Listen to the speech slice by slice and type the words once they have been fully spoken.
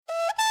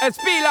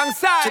SP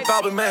alongside. Sí,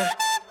 papi,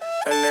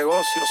 el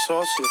negocio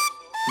socio.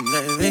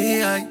 De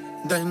día y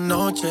de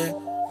noche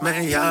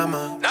me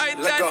llama. Night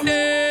Let's go. and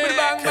day.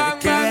 Bang, Que bang, bang.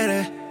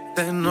 quiere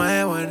de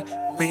nuevo en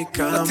mi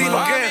cama.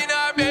 Latino, ¿qué?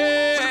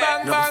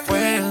 No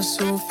fue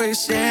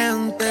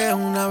suficiente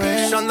una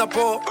vez. Shonda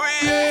Po.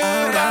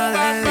 Ahora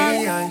de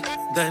día y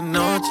de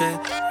noche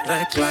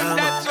reclama.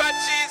 That's what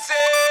she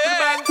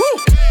said.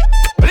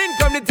 Well, in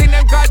come the thing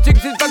them call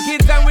tricks is for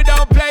kids and we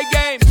don't play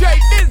games.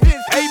 Straight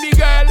business, hey big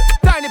girl,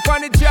 tiny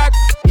funny track.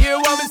 Hear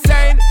what me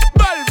saying?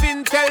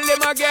 Balvin, tell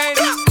them again.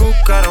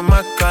 Buscaron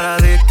más cara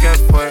de que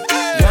fue.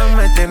 Ya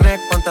me tienes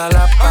contra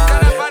la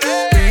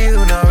pared. Pide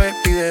una vez,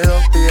 pide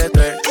dos, pide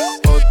tres.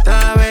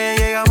 Otra vez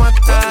llegamos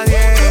hasta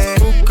 10.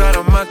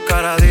 Buscaron más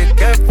cara de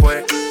que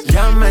fue.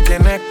 Ya me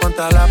tienes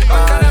contra la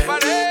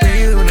pared.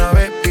 Pide una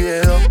vez,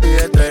 pide dos,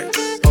 pide tres.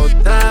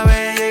 Otra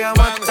vez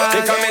llegamos hasta 10.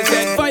 They come and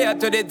set fire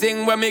to the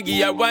thing when me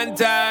give her one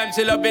time.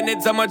 She loving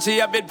it so much she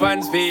have it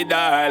pants feed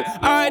all.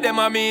 I them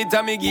a meet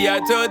and me give her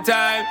 2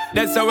 times.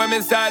 That's how when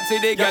me start see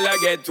the girl I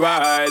get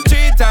wild.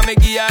 3 times me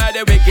give her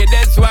the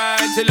wickedest one.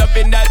 She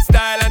loving that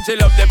style and she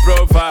love the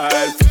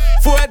profile.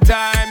 4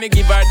 times me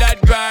give her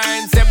that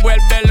grind. Say well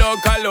below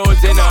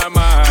colors in her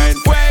mind.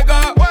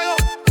 Fuego,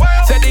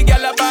 say the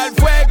girl a ball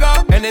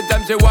fuego.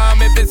 Anytime she want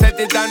me fi set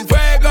it on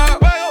fuego.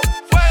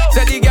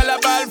 Say the girl a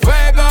ball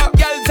fuego.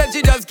 Girl said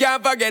she just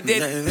can't forget it.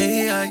 De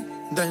día y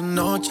de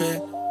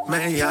noche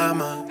me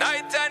llama.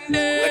 Night and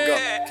day.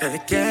 Que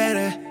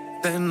quiere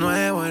de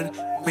nuevo en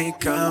mi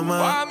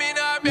cama.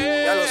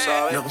 Ya lo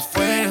sabes. No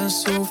fue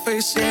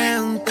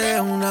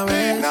suficiente una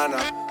vez. Nana.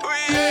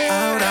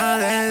 Ahora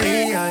de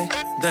día y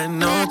de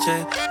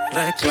noche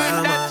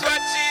reclama.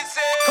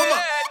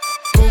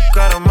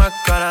 Buscaron más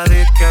cara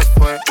de que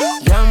fue.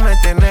 Ya me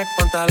tienes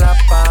contra la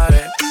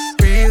pared.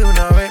 Pide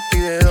una vez,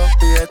 pide dos,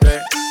 pide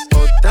tres.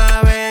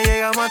 Otra vez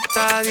llegamos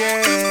hasta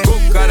 10.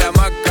 Buscara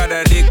más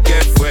cara de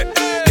que fue.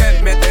 Que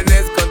me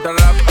tenés contra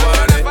la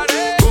pared.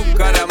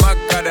 Buscara más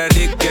cara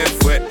de que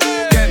fue.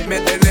 Que me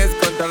tenés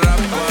contra la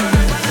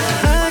pared.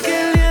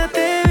 Aquel día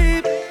te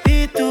vi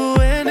y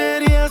tu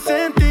energía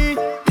sentí.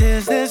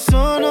 Desde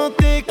eso no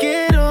te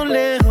quiero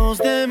lejos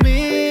de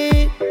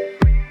mí.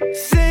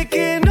 Sé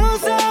que no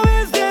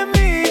sabes de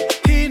mí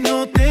y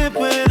no te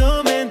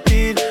puedo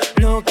mentir.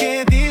 Lo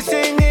que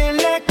dicen en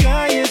la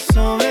calle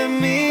sobre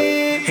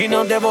mí. Y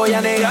no te voy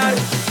a negar.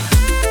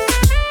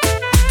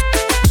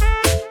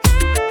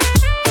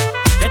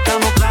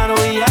 Estamos claros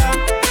y ya.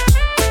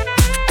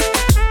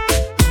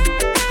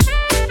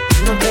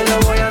 No te lo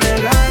voy a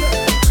negar.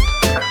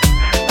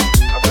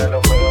 No te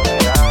lo puedo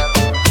negar.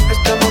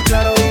 Estamos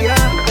claros y ya.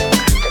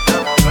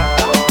 Estamos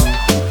claros.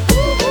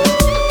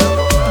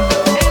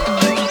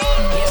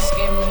 Y es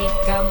que mi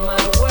cama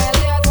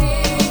huele a ti,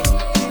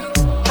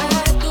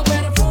 a tu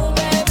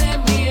perfume de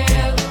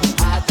miel,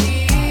 a ti.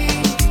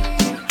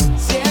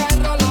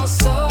 Cierro los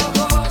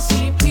ojos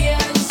y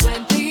pienso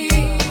en ti,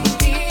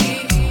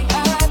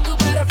 a tu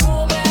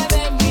perfume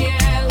de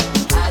miel,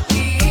 a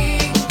ti,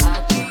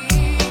 a ti.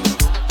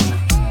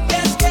 Y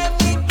es que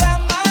mi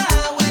cama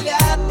huele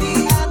a ti,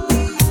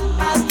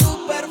 a tu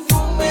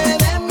perfume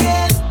de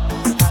miel,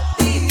 a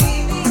ti.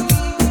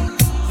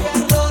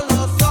 Cierro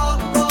los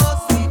ojos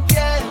y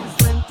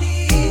pienso en ti,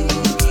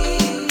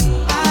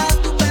 a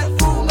tu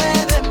perfume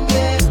de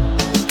miel.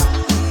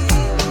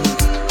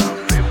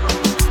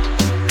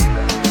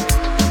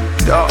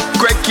 Yo,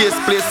 Greg Case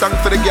play song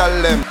for the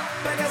girl them.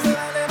 Que se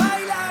dale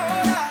baila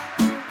ahora,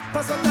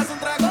 pa' soltarse un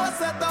trago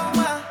se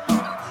toma.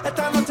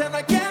 Esta noche no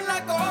hay quien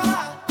la coja.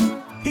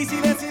 Y si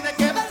decide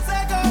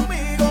quedarse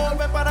conmigo,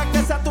 vuelve para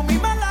que sea tú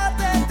misma la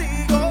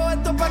testigo.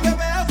 Esto es pa' que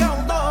veas que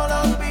aún no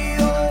lo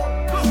olvido.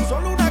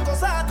 Solo una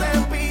cosa te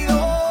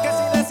pido, que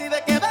si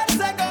decide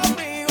quedarse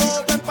conmigo,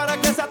 vuelve para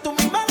que sea tú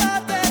misma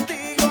la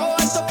testigo.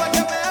 Esto es pa'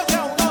 que veas que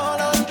aún no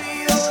lo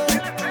olvido.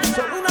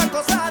 Solo una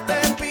cosa te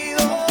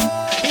pido.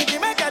 Y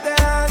dime que te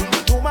dan,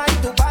 tu ma y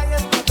tu pa y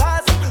en tu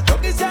casa.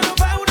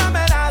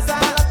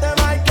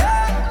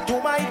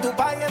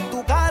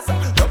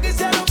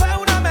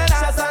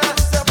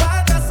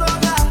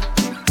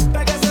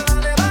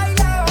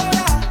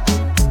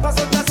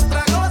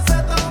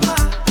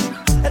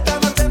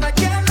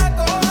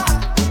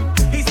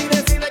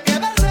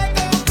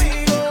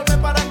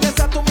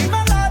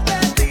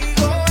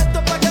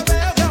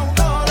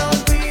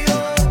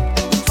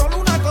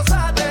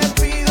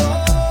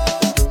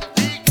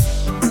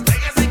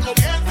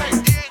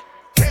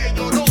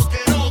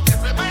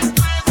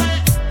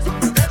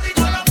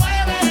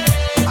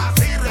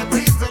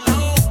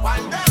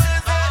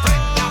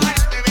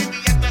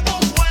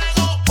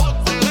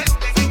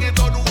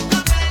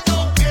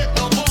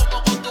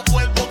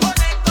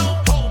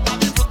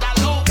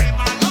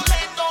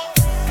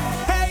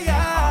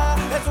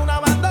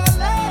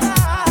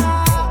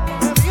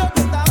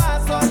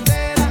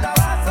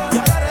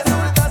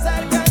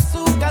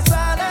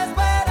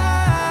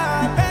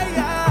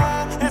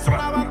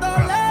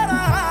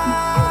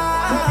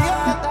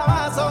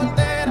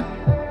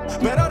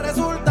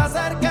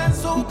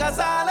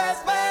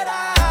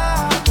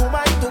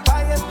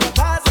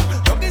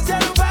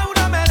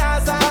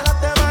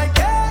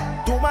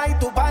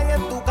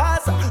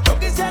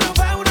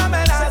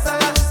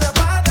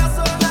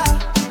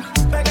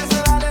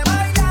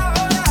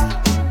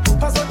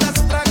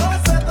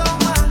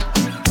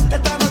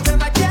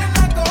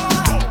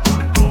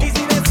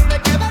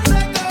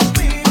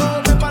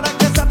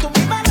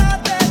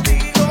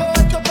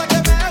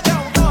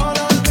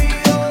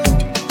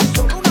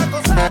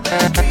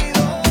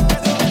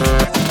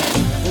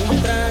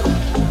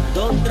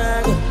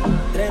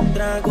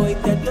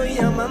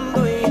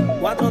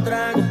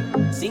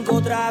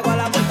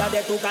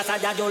 tu casa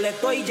ya yo le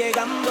estoy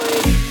llegando.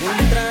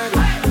 Un trago,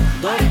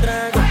 2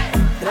 tragos,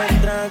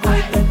 3 tragos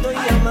y te estoy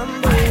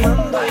llamando.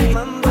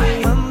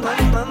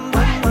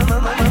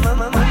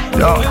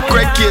 Yo,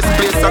 Greg Case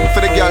play song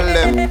for the girl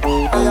them.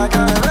 Ella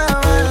quiere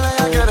beber,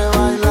 ella quiere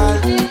bailar.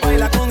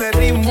 Baila con el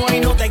ritmo y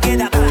no te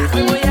queda atrás.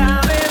 Me voy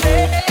a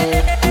beber.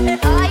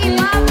 Ay,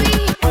 papi.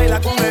 Baila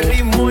con el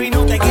ritmo y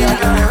no te queda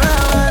atrás.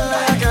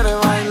 Ella quiere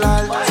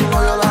bailar. Su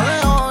novio la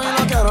dejó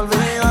y no quiero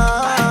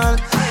olvidar.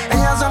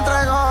 Ella se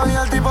entregó y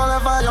el tipo le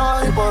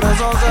falló y por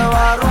eso se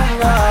va a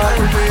arrungar.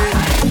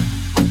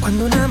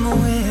 Cuando una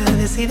mujer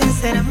decide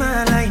ser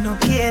mala y no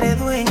quiere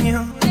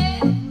dueño,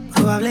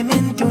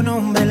 probablemente un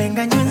hombre le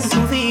engañó en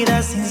su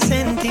vida sin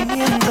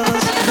sentimientos.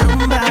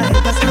 Rumba,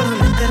 el pasado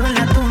lo enterró en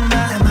la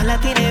tumba. La mala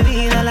tiene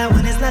vida, la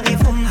buena es la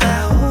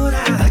difunta. Ahora,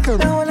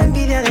 bajo la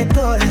envidia de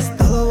todas,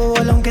 todo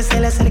bolón que se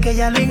le acerque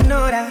ya lo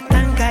ignora.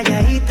 Tan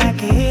calladita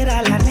que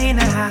era la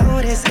nena,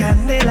 ahora es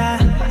candela.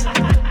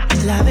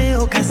 La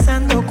veo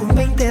cazando con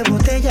 20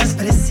 botellas,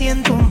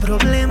 presiento un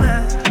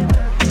problema.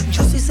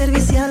 Yo soy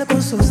servicial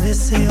con sus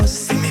deseos.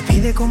 Si me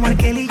pide como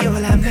aquel y yo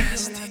la me.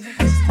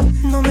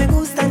 No me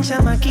gustan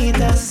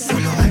chamaquitas,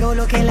 solo hago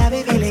lo que la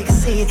baby le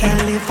excita.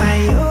 Él le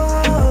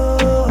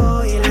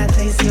falló y la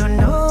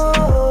traicionó.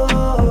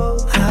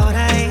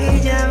 Ahora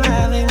ella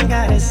va a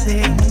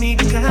vengarse en mi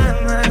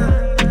cama.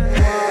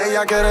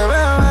 Ella quiere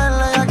beber,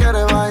 ella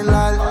quiere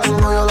bailar. Su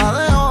novio la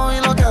dejó y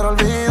no quiero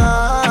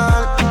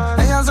olvidar.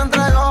 Ella se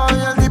entregó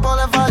y el tipo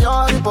le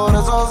falló y por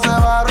eso se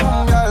va a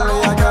rumbear.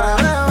 Ella quiere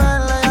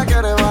beber, ella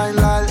quiere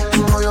bailar.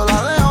 Su novio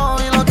la dejó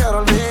y no quiero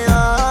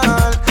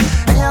olvidar.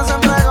 Ella se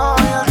entregó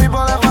y el tipo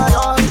le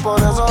falló y por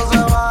eso se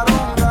va a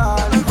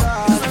rumbear.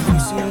 Es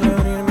difícil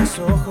abrir mis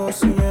ojos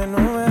y ya no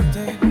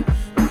verte.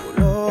 Tu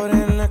olor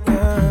en la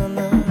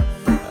cama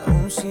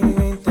aún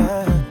sigue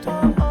intacto.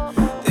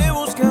 Te he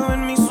buscado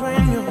en mis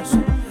sueños,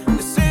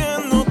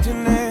 deseando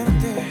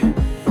tenerte,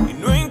 y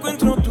no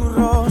encuentro tu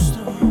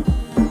rostro,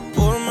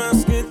 por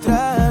más que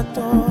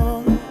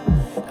trato.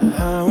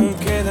 Aún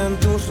quedan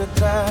tus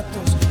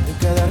retratos en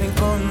cada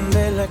rincón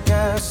de la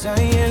casa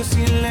y el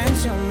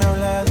silencio me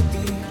habla de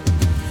ti.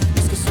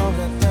 Es que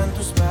sobra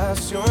tanto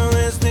espacio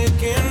desde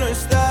que no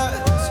estás.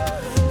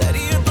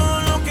 Daría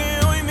todo lo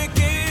que hoy me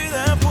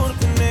queda por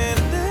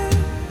tenerte,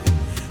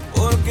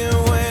 porque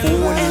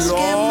vuelvo. Es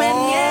que me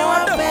niego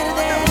a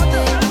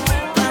perderte,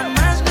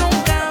 jamás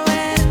nunca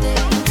verte.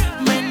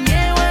 Me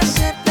niego a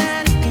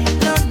aceptar que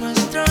lo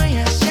nuestro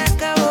ya se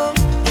acabó.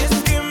 Es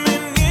que me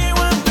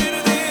niego a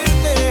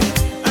perderte,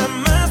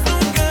 jamás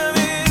nunca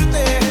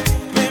verte.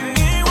 Me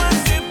niego a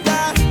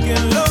aceptar que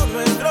lo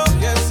nuestro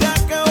ya se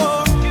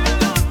acabó.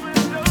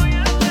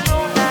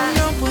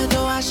 No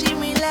puedo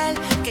asimilar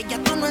que ya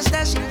tú no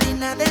estás, sin ti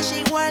nada es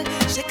igual.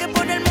 Sé que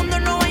por el mundo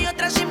no hay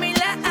otra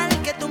similar,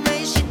 que tú me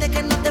hiciste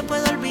que no te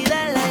puedo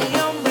olvidar. Ay,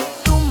 hombre,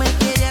 tú me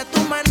quieres a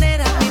tu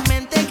manera, mi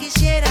mente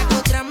quisiera que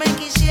otra me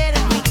quisiera.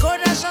 Mi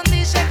corazón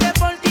dice que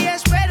por ti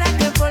espera,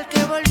 que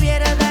porque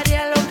volviera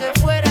daría lo que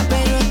fuera.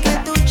 Pero es que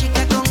tu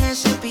chica con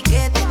ese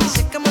piquete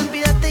dice que me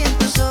olvidaste y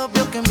entonces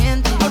obvio que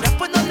miente. Ahora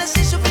puedo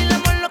decir sufrir el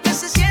amor lo que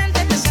se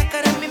siente, te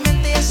sacaré en mi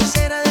mente y eso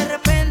será de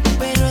repente.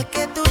 Pero es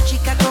que tu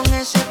chica con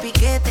ese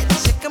piquete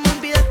dice que me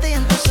olvidaste y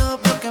entonces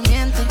obvio que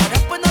miente. Ahora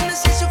puedo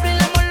decir sufrir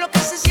el amor lo que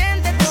se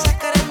siente, te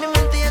sacaré en mi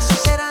mente y eso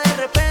será de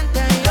repente.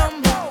 Ay,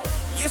 hombre.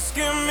 Y es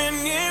que me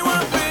niego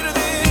a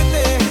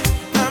perderte,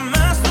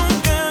 jamás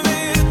nunca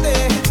verte.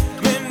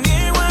 Me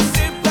niego a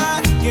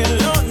aceptar que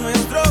lo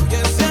nuestro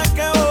ya se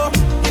acabó.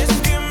 Y es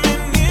que me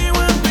niego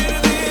a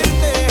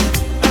perderte,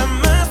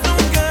 jamás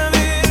nunca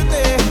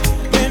verte.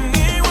 Me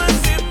niego a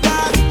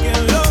aceptar que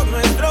lo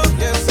nuestro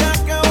ya se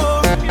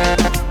acabó.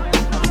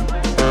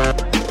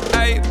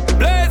 Hey,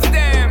 bless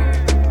them.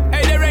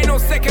 Hey, there ain't no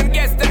second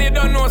guess, and you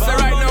don't know. So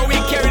right now we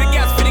carry the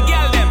gas for the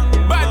girl them.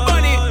 Bad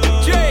Bunny,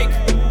 Drake,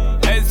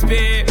 SP.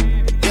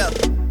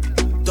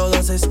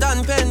 Todos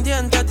están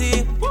pendientes a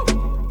ti,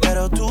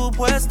 pero tú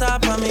puesta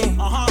pa' mí,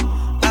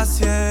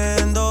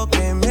 haciendo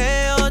que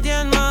me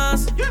odien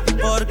más,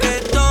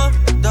 porque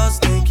todos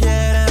te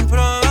quieren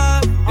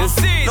probar. You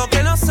see? Lo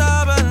que no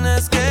saben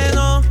es que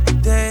no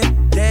te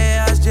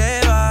dejas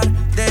llevar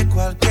de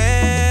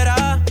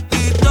cualquiera,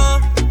 y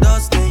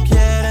todos te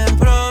quieren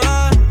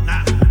probar.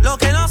 Lo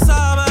que no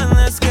saben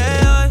es que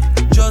hoy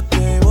yo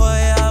te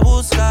voy a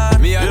buscar.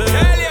 Me I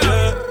tell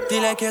you.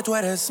 Dile que tú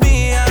eres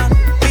mía,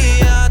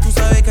 mía, tú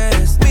sabes que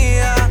eres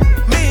mía,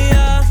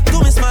 mía.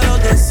 Tú misma lo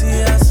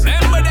decías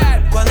Remember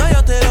that. cuando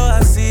yo te lo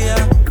hacía.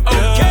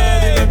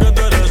 Okay. Dile que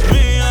tú eres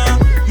mía,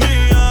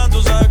 mía,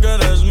 tú sabes que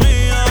eres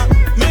mía,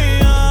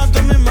 mía.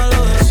 Tú misma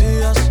lo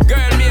decías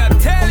Girl, me I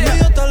tell cuando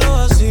you. yo te lo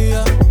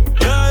hacía.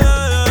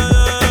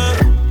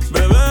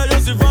 Bebé, yo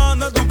soy fan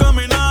de tu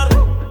caminar.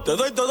 Te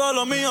doy todo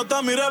lo mío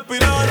hasta mi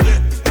respirar.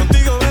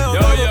 Contigo veo Yo,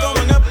 todo yo.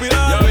 como en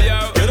espiral. Yo,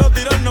 yo. Quiero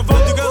tirarnos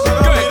fotos y que se Good,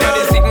 haga got viral.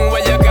 this sitting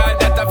where you got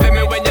that I feel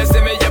me when you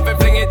see me, you fi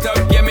fling it up,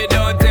 yeah, me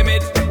don't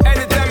timid.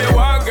 Anytime you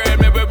want, girl,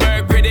 me will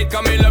work with it,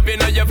 come me love you,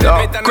 know you flip Yo,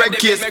 it and Greg the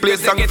Case beat play make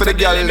you song take it for the to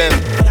the girl limit. them.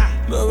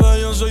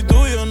 Bebé, yo soy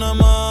tuyo nada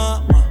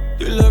más.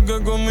 Dile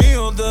que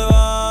conmigo te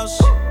vas.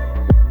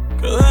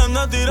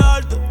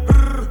 tirarte.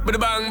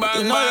 Bang,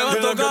 bang, Y nadie va a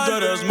bang. tocar. Que tú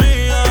eres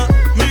mía,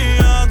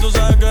 mía, tú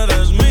sabes que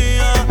eres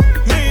mía,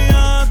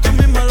 mía, tú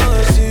misma lo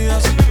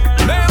decías.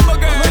 Remember,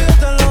 Cuando girl. yo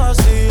te lo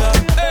hacía.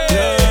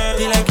 Hey.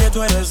 Dile que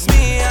tú eres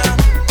mía,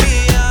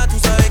 mía, tú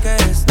sabes que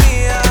eres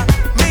mía,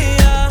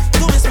 mía,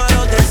 tú misma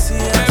lo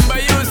decías. Remember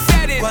you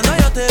said it. Cuando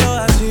yo te lo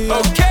hacía.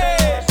 Okay.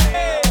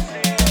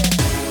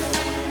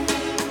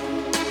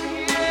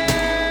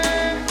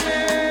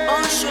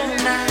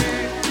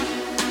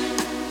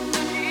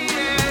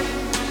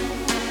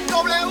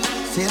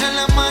 Será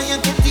la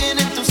magia que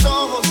tienen tus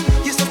ojos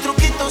y esos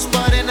truquitos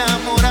para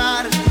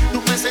enamorar.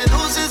 Tú me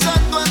seduces a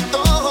tu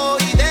antojo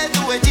y de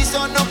tu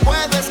hechizo no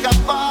puedo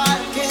escapar.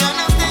 Qué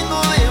ganas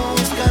tengo de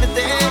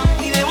buscarte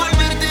y de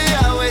volverte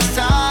a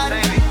besar.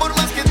 Por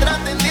más que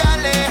traten de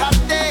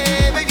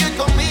alejarte, baby, hoy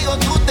conmigo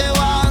tú te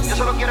vas. Yo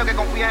solo quiero que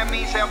confíes en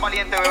mí y seas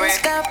valiente, bebé.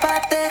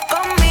 Escápate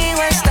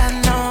conmigo esta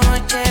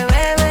noche,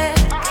 bebé.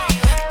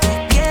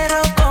 Te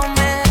quiero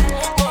comer,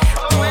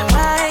 te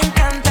va a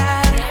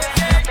encantar.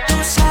 Tú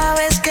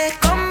sabes que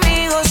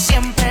conmigo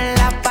siempre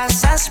la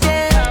pasas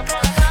bien.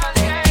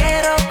 Te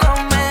quiero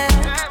comer,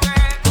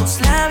 tus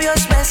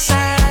labios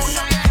besar.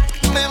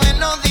 Bebé,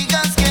 no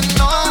digas que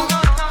no,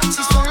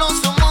 si solo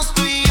somos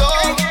tú y yo.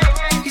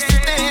 Y se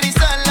te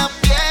eriza la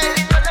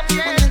piel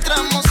cuando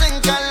entramos en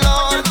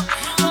calor.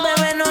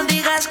 Bebé, no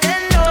digas que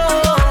no,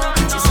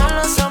 si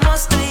solo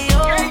somos tú y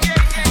yo.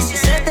 Si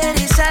se te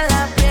eriza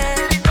la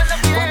piel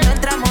cuando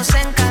entramos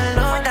en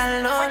calor,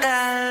 calor,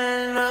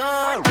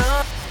 calor.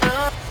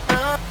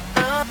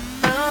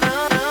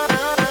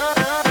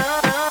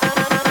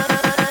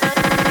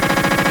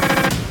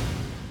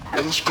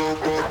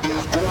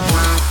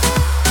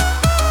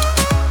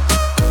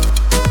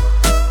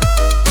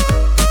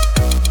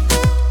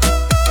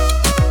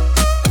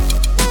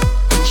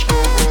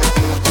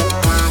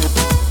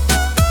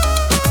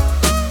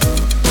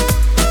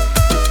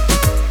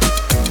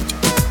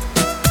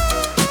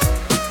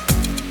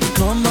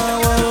 No me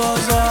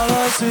vuelvas a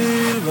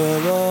decir,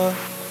 bebé.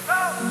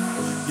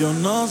 Yo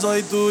no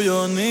soy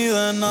tuyo ni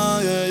de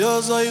nadie,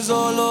 yo soy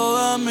solo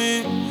de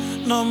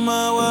mí. No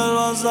me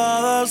vuelvas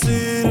a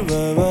decir,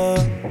 bebé.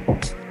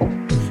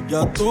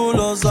 Ya tú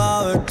lo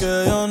sabes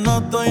que yo no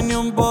estoy ni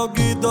un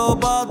poquito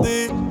pa'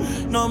 ti.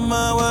 No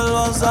me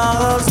vuelvas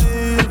a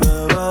decir,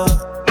 bebé.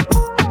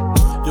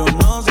 Yo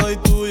no soy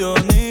tuyo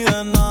ni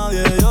de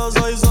nadie, yo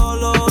soy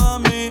solo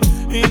de mí.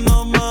 Y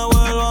no me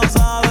vuelvas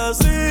a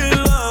decir,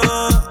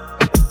 bebé.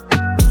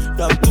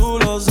 Ya tú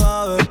lo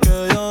sabes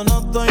que yo no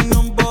estoy ni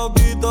un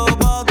poquito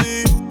pa'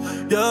 ti.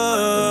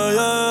 Yeah,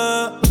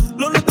 yeah.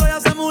 Lo nuestro ya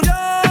se murió.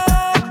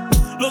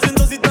 Lo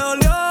siento si te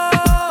dolió.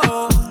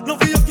 No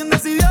fui yo quien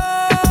decidió.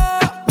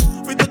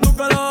 Fuiste tú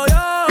que lo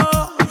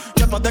oyó.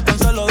 Que pa'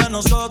 descansar lo de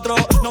nosotros.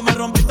 No me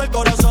rompiste el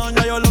corazón,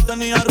 ya yo lo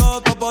tenía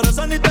roto. Por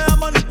eso ni te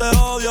amo ni te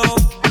odio.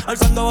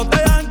 Alzando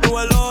botellas en tu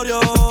velorio.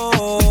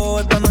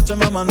 Esta noche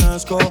me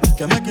amanezco.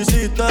 Que me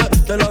quisiste,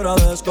 te lo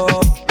agradezco.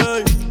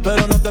 Ey,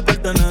 pero no te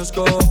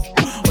pertenezco.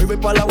 Hoy voy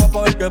pa' la agua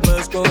pa' ver qué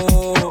pesco.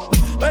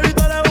 Baby,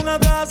 tú eres un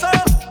atraso.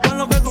 Con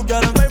lo que tú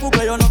quieres en Facebook,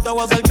 que yo no te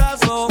voy a hacer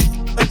caso.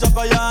 Echa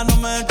pa' allá, no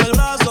me eches el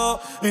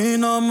brazo. Y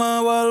no me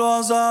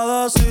vuelvas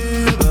a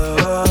decir,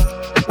 bebé.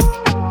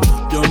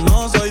 Yo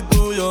no soy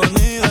tuyo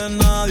ni de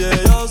nadie,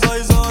 yo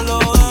soy solo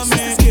de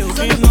mí.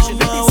 Y no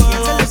me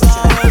vuelvas a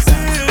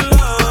decir,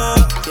 bebé.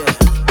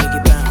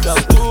 Ya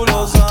tú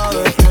lo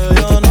sabes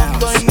que yo no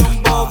estoy ni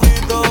un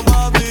poquito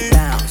pa' ti.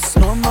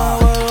 No me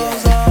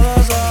vuelvas a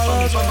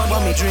decir.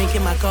 Want me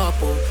drinking my cup,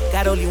 oh.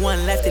 Got only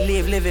one left to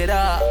live, live it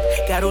up.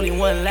 Got only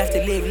one left to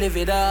live, live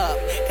it up.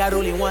 Got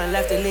only one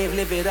left to live,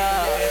 live it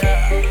up.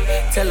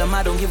 Tell them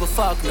I don't give a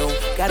fuck, no.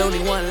 Got only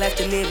one left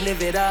to live,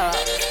 live it up.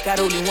 Got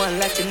only one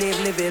left to live,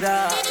 live it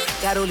up.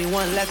 Got only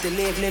one left to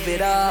live, live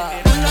it up.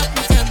 Cool up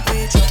my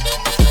temperature.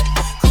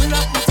 Cool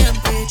up my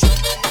temperature.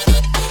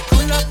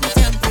 Cool up my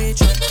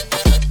temperature.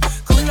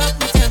 Cool up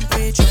my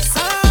temperature.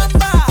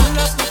 Samba. Cool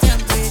up my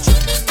temperature.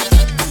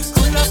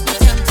 Cool up my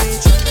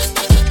temperature.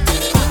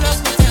 Cool up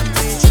my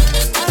temperature.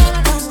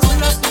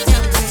 Cool up my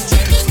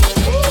temperature.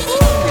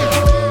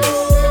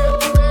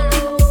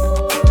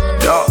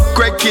 Yo,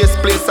 Greg Case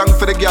play song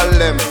for the girl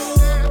them.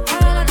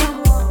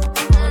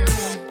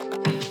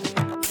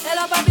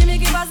 Hello papi, mais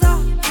qui passe ça?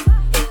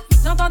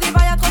 J'entends des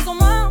bails à 300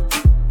 mains.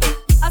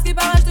 À ce qui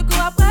paraît, je te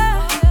cours après.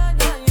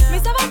 Mais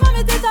ça va pas,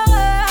 mais t'es taré,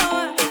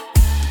 ouais.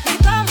 Mais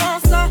comment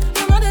ça?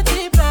 Le monde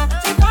est plein.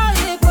 Tu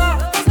croyais quoi?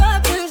 On se verra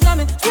plus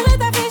jamais. Je voulais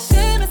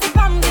t'afficher, mais c'est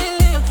pas mon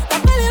délire.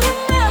 D'après les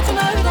rumeurs, tu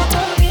m'as eu dans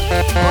ton lit.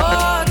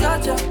 Oh, dja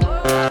dja.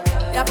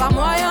 Y'a pas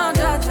moyen,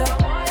 dja dja.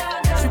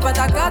 J'suis pas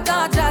ta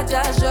cata, dja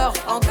dja. Genre,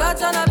 en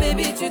katana,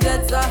 baby, tu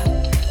dettes ça.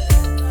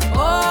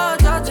 Oh,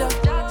 dja dja.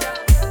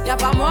 Y'a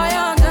pas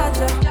moyen, dja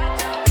dja.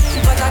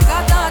 J'suis pas ta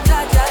cata, dja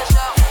dja.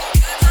 Genre,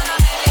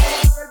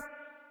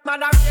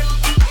 Madame.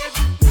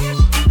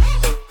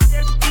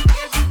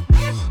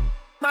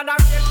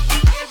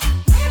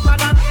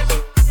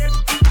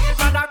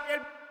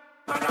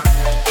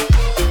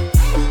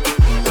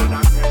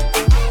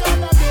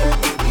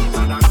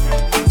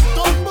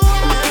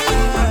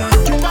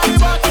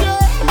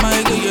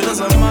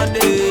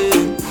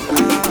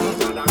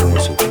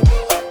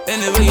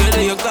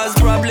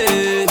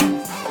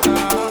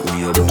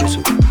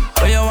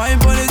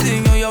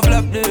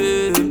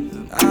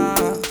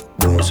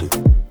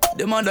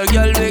 other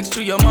girl vex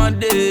through your mad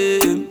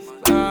them.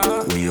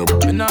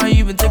 Me not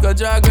even take a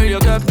drag, girl, you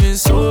got me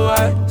so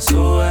high,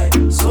 so high,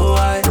 so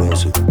high.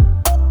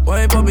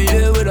 Why pop me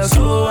here with a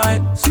slow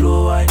wine,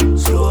 slow wine,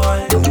 slow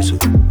wine.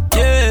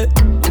 Yeah,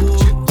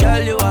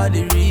 girl, you are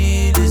the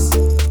realest.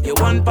 You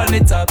want pan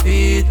it up,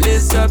 it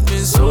list up me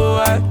so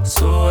high,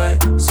 so high,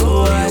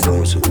 so high.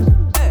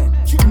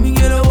 Me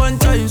get a one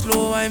time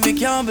slow wine, me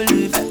can't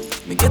believe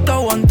it. Me get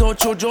a one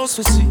touch, you just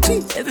to see.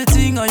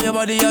 Everything on your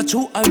body, you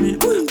true, I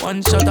will.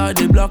 One shot of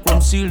the black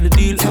rum, seal the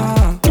deal.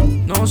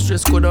 No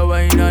stress, coulda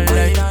wine all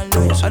night.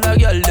 Other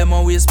girl, them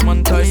a waste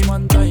man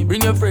time.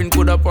 Bring your friend,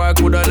 coulda park,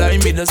 coulda lie.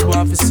 Me just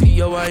want to see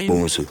your wine.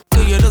 You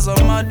just a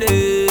mad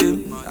day.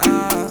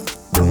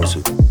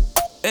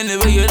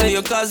 Anyway, you there,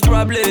 you cause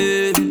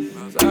problem.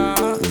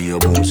 When you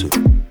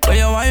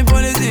wine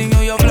for the thing,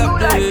 you flap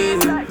day.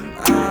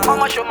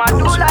 Mama show my do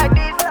like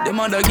this. Them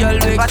other girl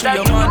vex to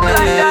your man.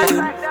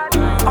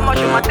 Mama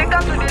show my take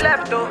her to the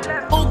left though.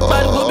 Oh,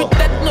 bad go be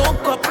that no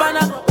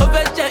copana.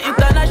 Overture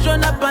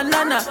international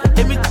banana.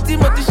 Emi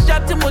Timothy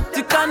shot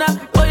Timothy Kana.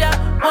 Oh yeah,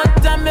 one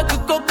time make a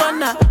go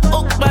banana.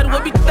 Oh, bad go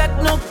be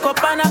that no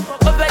copana.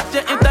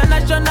 Overture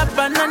international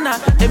banana.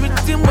 Emi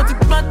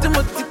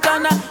Timothy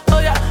Kana. Oh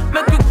yeah,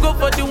 make a go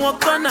for the one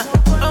corner.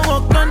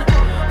 One corner.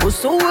 Oh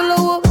so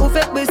low, oh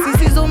fake be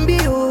sissy zombie,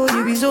 oh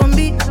you be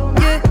zombie,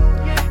 yeah.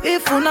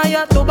 If una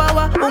ya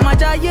tobawa, oh my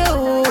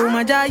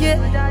jaye,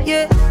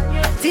 yeah.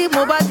 Ti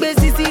mo ba gbe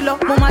sisi lo,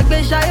 mo ma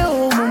gbe shaye,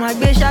 oh mo ma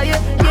gbe shaye,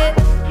 yeah.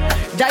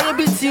 Jaye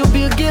be till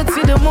Bill Gates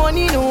till the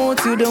morning, oh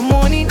till the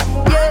morning,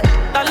 yeah.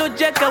 Hello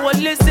Jack, I will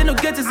listen to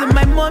get is in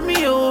my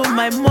mommy, oh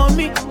my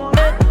mommy,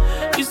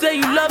 eh. You say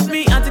you love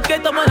me, and to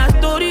get them on a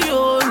story,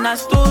 oh na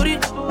story,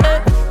 eh.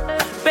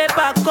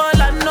 Paper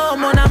call, I know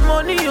I'm on a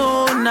money,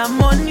 oh na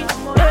money,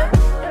 eh.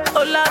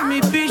 Oh, let me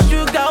be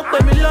sugar,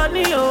 put me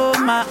lonely, oh,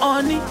 my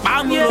honey.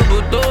 I'm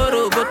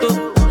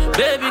roboto.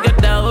 Baby, get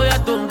down, oh, yeah,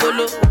 don't go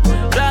low.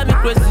 Drive me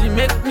crazy,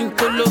 make me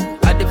colo.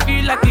 I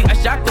feel like I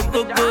shot a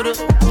kokoro.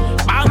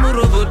 I'm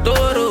roboto.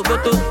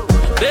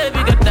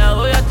 Baby, get down,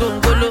 oh, yeah,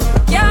 don't go low.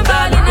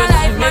 Drive me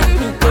crazy,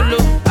 make me colo.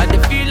 I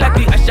feel like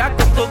I shot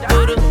a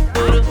kokoro.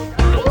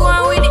 Go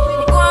on with it.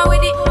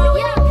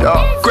 Yo,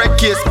 Greg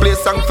Case play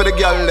song for the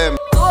girl them.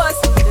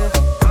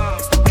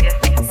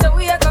 So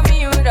we are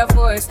coming with a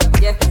force,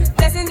 yeah.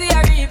 Blessings we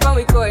are reaping,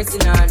 we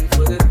coursing on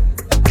full.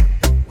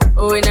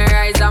 Oh, in a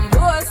rise and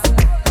boast.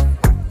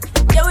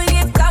 Yeah, we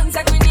give thanks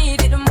like we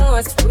need it the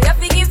most. We have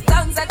to give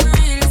thanks like we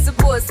really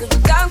supposed to be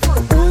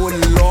thankful. Oh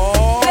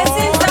Lord.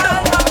 Blessings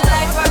all from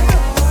life and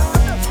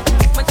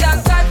my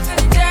thank God for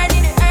the journey,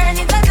 the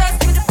earnings are just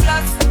for the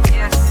plus.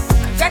 Yeah,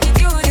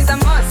 gratitude is a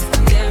must.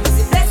 Yeah, we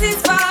see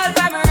blessings fall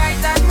by my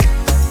right hand.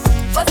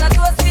 But I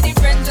toast for the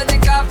friends that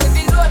take off with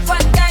me load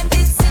one time.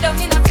 This sit down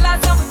in a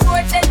class and we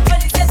pour then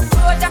police set the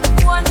road. That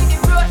one with the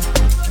road.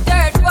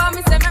 Third form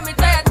is a memory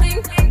tired thing.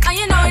 And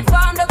you know it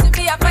formed up to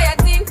be a fire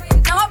thing.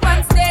 Now up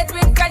on stage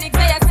with chronic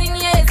say I sing.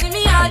 Yeah, see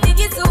me all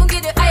dig it soon,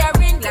 get the higher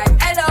ring. Like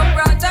hello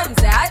brother,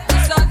 say I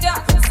just shot ya.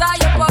 Saw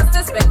your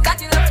poster,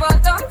 spectacular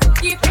photo.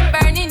 Keep it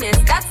burning, yes,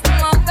 that's the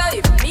motto.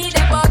 If me the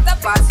butter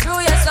pass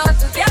through your soul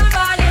to get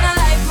ball in a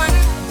life, man.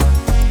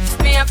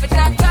 Me have to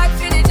thank God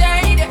for the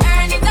journey, the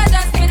earnings are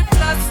just for the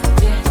plus.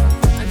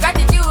 Yeah, and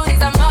gratitude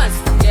is a must.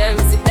 Yeah,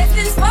 we see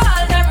blessings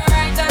fall down my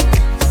right hand.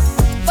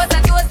 But I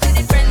toast to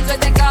the friends where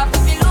they got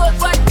me load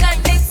one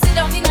time. They sit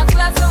down in a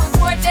class on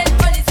board, then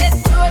police set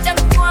the road. Them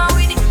go on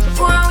with it.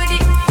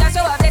 That's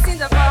how our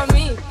blessings are for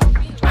me.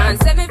 And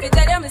 7 feet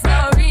tell them a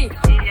story.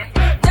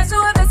 That's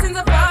how our blessings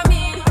are for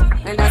me.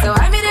 And that's how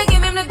I made to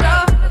give him the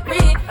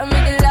glory. I'm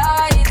with the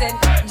light and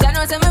Jah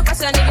knows I'm a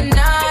passion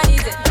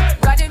ignite it.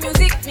 Got the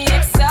music, me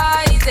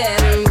excited.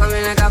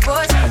 Coming like a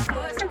push.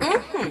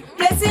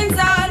 Blessings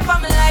all for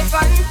my life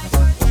and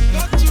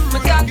my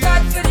thank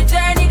God for the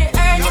journey, the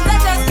earnings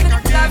are just for the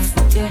clubs.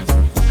 Yeah,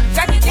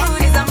 gratitude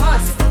is a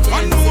must.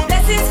 Yeah,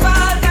 blessings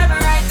fall by my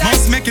right hand.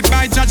 Must make it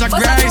by Judge of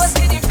Grace.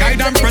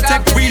 Guide and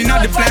protect, we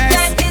not the place.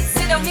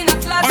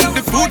 On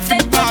the food for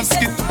the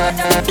basket.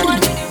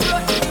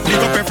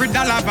 Live up every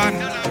dollar van.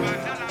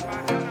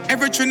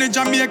 Every Trinidad,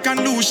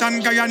 Jamaican,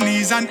 Lucian,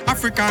 Guyanese and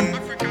African.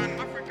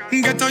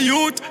 Get a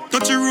youth,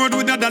 touch the road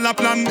with a dollar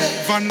plan.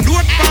 Van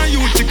load for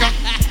you, ticker.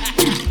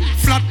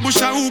 Flat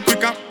bush a hoop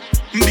picker.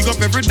 Big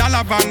up every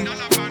dollar van.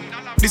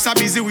 This a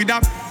busy with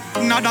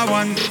another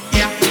one,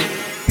 yeah.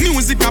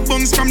 Music a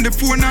bounce from the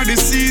phone or the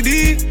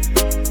CD.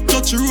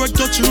 Touch road.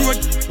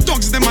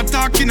 Dogs them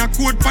attacking a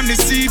quote from the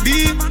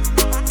CD.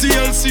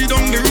 TLC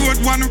down the road,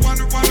 one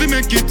we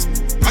make it.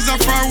 As a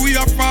far we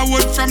are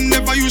forward from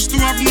never used to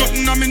have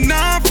nothing. I mean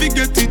nah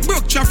forget it.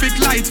 Broke traffic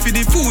lights for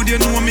the food, you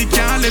know me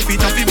can't left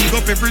it. I feel big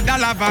up every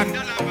dollar van.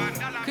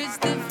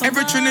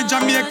 Every Trinidad,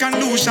 Jamaican,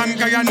 Lucian,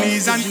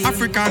 Guyanese and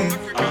African.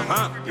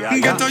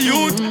 Get a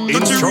youth,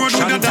 touch the road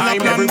with a dollar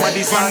plan.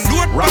 Van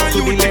load by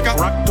you, take a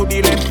rock to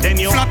the left, then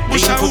you flat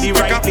bush lean to the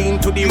right, lean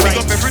to the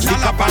right.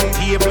 Stick up on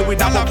table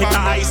with a bucket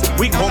of ice.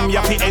 We come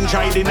here to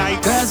enjoy the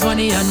night. Girls,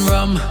 money and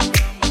rum.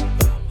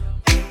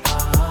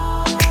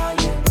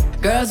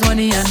 Girls,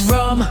 money and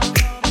rum.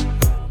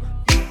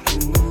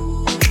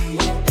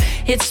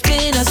 It's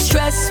been a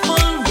stressful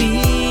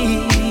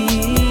week.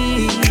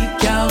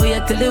 Can't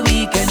wait till the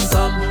weekend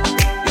come.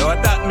 Yo,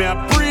 that me a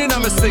preen,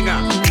 I'm a singer.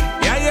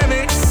 Yeah, hear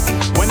me?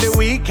 When the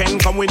weekend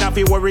come, we not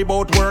fi worry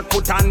about work.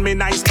 Put on me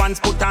nice pants,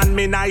 put on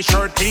me nice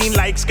shirt. Clean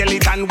like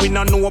skeleton, we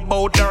no know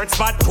about dirt.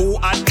 Spot 2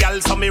 hot gal,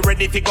 so me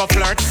ready fi go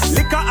flirt.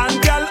 Liquor and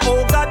gal,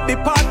 oh God, the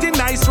party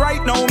nice.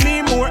 Right now,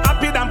 me more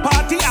happy than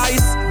party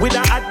ice. With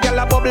a hot gal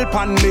a bubble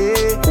pan me.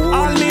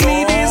 All me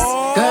need is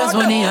girls,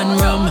 money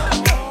and rum.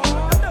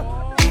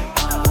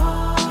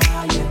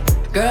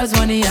 Girls,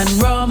 money and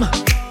rum.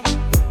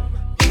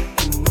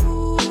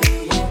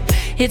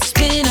 It's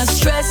been a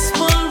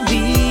stressful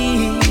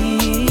week.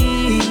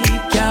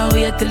 Can't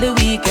wait till the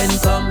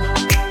weekend come.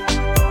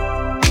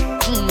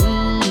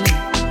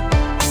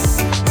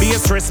 Be a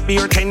stress, be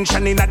your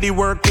tension in the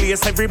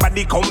workplace.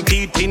 Everybody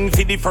competing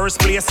for the first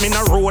place. Me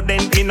no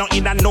rodent, me no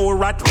in a no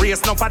rat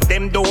race. None of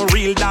them don't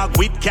real dog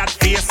with cat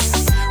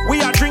face.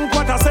 We a drink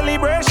what a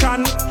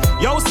celebration.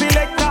 Yo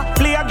selector,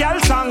 play a girl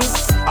song.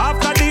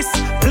 After this,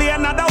 play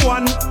another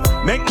one.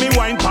 Make me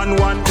wine pan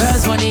one.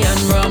 Girls, money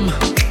and rum.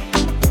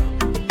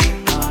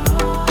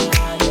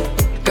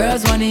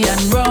 Girls, money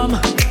and rum.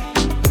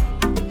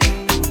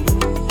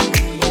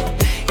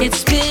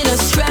 It's been a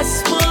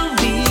stressful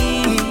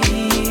week.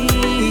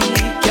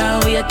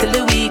 Can't wait till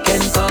the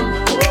weekend come.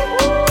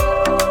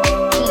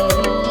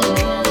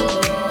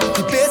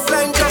 The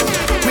baseline drop,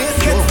 waist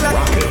gets flat,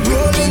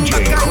 rolling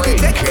back and the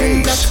deck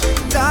in that.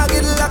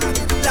 Target lock,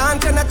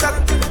 launch and attack.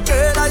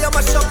 Girl, I am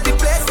a shop the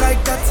place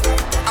like that.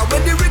 And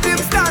when the rhythm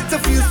starts to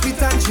feel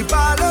sweet and she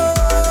ball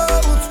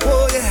out,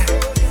 oh yeah.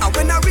 And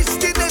when I reach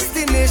the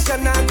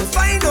destination, I go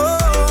find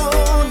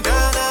out.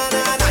 Na na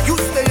na na, you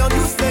stay on my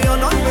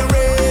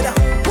radar.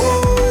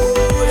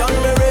 Oh, on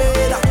my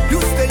radar. You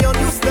stay on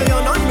my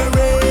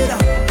radar.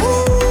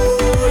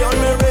 Oh, on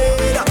my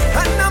radar.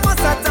 And I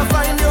must have to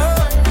find you.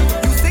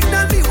 You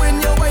signal me when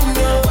you wind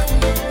up.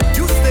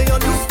 You stay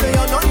on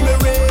my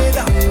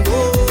radar.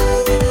 Oh,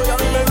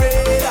 on my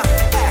radar.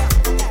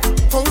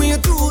 How you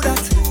do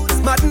that?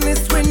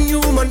 Madness when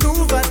you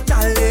maneuver,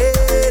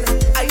 darling.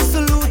 I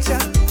salute ya.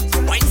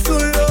 Wine so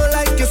low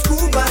like a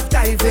scuba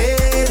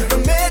diving. The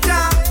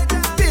major,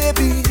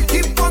 baby,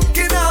 keep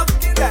walking up.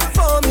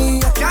 For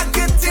me, I can't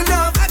get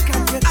enough.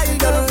 I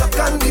don't look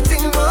on the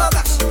thing, oh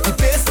gosh. The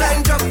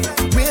baseline drop,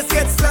 waist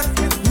gets slack.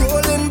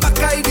 Rolling back,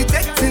 I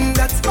detecting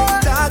that.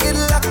 Target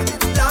lock,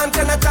 launch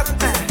and attack.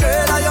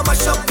 Girl, I am a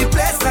shop the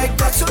place like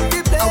that.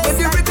 And when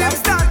the rhythm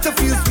start to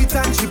feel sweet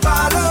and she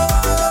ball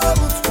out,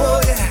 oh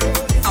yeah.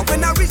 And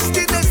when I reach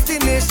the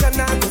destination,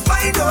 I go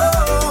find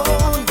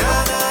out. Na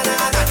na na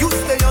na, you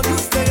stay on my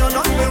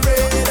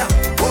radar.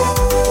 Oh,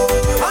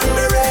 on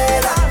my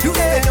radar. You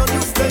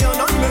stay on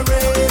my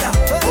radar.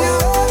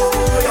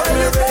 Oh, on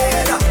my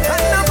radar.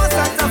 And I must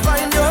have to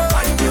find you.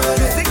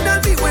 You signal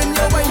me when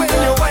you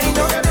wind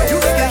up. You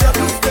stay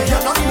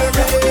on my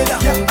radar.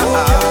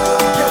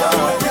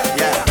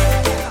 Yeah.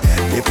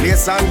 The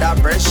place under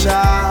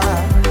pressure.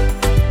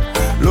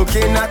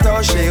 Looking at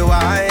how she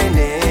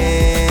whining.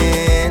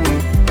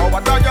 Oh,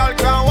 what a girl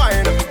can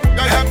whine.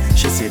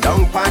 She sit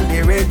down on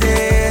the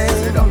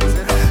rhythm,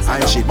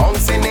 and she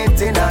bouncing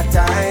it in a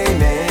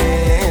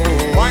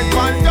timing. One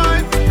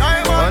time,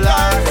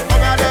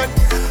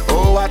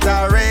 oh, what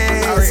a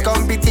race.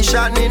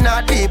 Competition in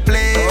a deep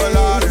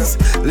place.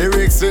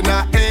 Lyrics in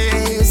a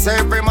ace.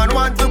 Every man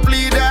want to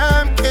plead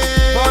them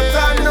case. But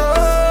I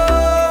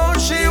know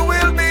she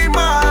will be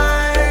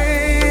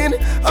mine,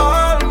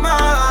 all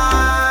mine.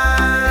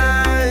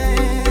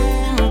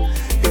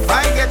 If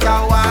I get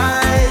a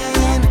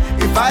wine,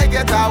 if I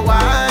get a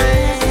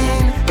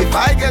wine, if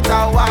I get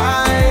a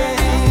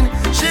wine,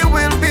 she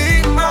will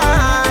be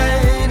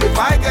mine. If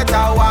I get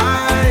a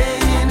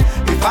wine,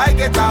 if I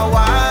get a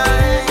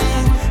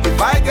wine,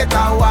 if I get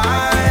a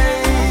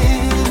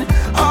wine,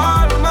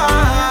 all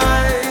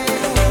mine.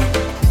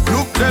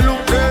 Look there,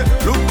 look there,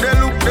 look there,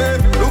 look there,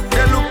 look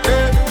there, look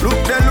there, look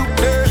there, look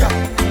there. Yeah,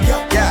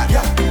 yeah,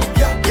 yeah,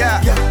 yeah, yeah,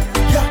 yeah,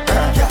 yeah,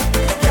 yeah,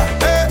 yeah.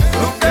 Hey,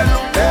 look there,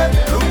 look there,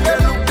 look there,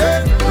 look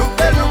there, look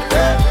there, look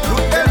there,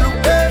 look there, look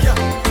there. Yeah,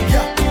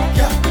 yeah,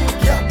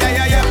 yeah, yeah,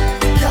 yeah,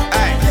 yeah,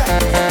 yeah.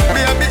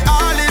 Hey, baby,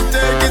 all it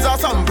takes is a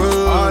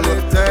sample. All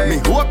it takes. Me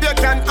hope you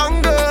can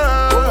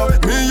angle.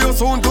 Me you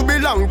soon to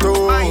belong to.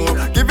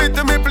 Give it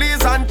to me,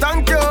 please, and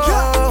thank you.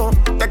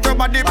 Take your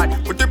body,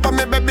 put it on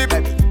me, baby.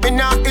 Me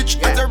now itch,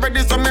 get you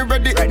ready, so me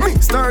ready. Me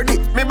sturdy,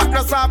 me back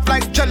no soft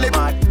like jelly.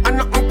 And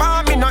nothing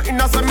for me, not in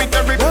a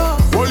cemetery.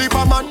 Holy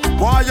man,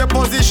 why your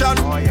position?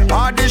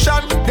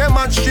 Audition,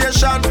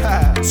 demonstration.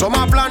 Some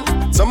a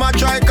plan, some a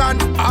try can.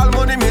 All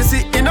money me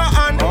see in a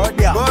hand.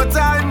 But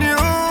I knew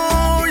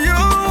you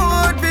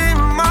would be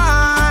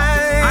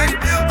mine,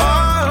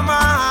 all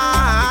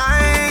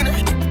mine.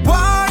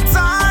 Once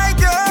I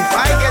get, if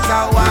I get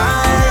a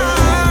wine,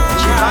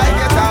 if I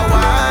get a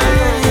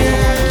wine,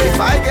 if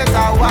I get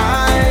a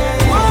wine,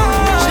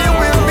 she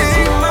will be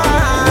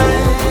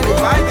mine.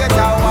 If I get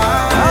a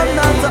wine, I'm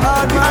not the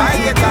odd man. If I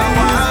get a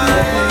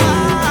wine,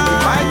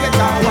 if I get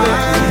a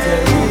wine,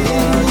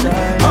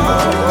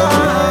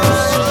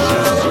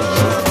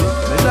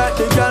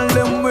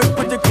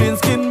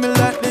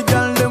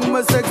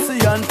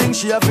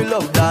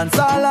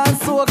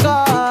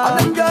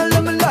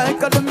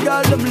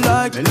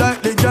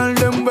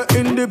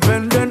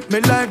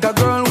 like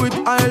a girl with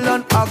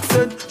island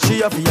accent.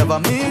 She have to have a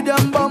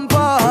medium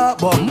bumper,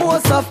 but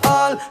most of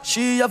all,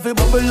 she have a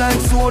bubble like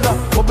soda,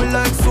 bubble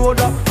like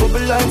soda,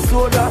 bubble like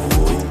soda.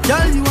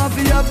 Girl, you have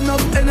to have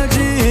enough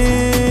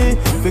energy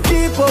to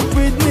keep up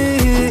with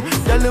me.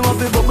 Girl, you have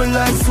to bubble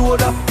like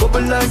soda,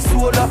 bubble like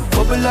soda,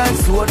 bubble like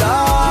soda.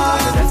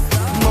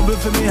 Bubble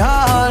for me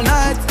all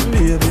night,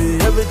 baby,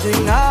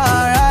 everything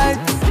alright.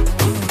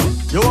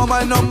 You are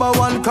my number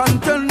one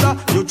contender.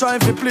 You try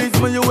to please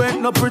me, you ain't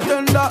no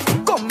pretender.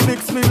 Come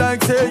mix me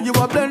like say you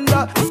a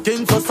blender.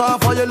 Skin so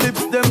soft for your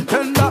lips, them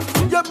tender.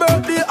 Your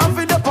birthday, I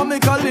feel up on me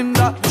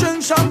calendar.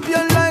 Drink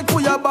champagne like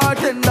we a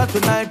bartender.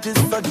 Tonight is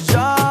such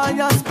joy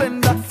and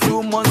splendor.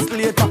 Few months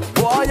later,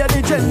 boy, you're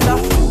the gender.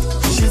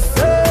 She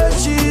said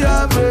she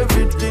have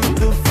everything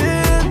to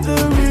fit the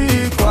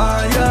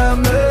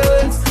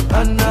requirements.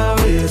 And her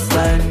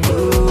waistline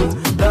good,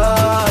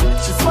 Lord.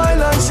 She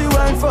smile and she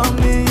whine for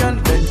me, and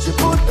then she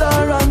put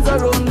her hands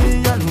around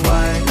me and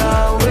whine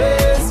her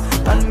waist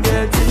and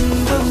get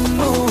in the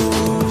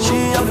mood. She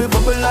have a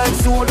bubble like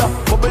soda,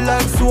 bubble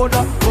like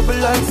soda, bubble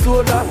like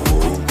soda.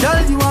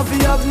 Girl, you have to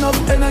have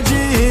enough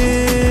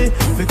energy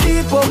to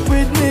keep up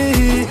with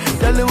me.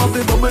 Girl, you have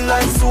to bubble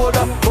like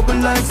soda, bubble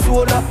like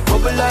soda,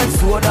 bubble like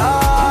soda.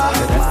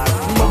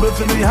 Bubble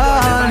for me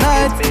all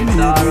night, baby,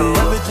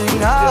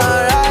 everything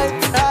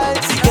alright.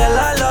 Girl,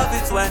 I love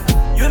it when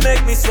you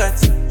make me sweat.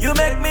 You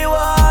make me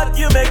walk,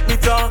 you make me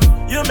drunk.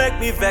 You make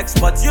me vex,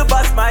 but you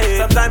bust my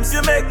head. Sometimes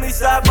you make me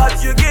sad,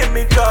 but you give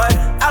me joy.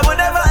 I would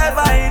never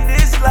ever in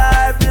this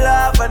life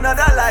love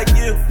another like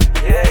you.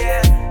 Yeah,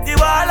 yeah. The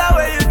wall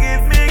way you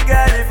give me,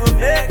 girl, it would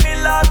make me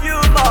love you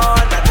more.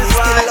 That is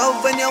why still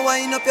love when you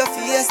wind up your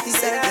fiesty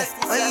self.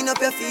 Wind up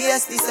your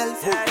fiesty self.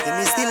 Give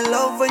me still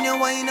love when you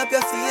wind up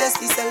your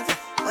fiesty self.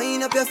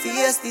 Wind up your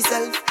fiesty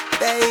self,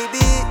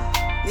 baby.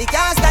 Me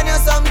can't stand you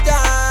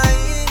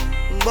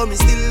sometime, but me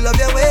still love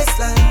your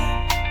waistline.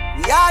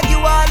 We argue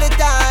all the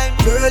time,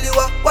 girl, you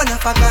are one of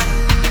a kind.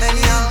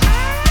 Anyhow,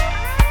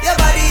 your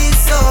body is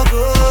so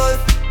good,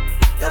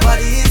 your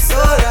body is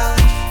so right,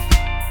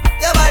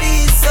 your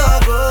body is so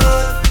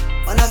good.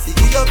 Wanna see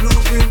your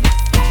blueprint.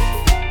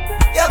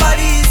 Your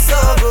body is so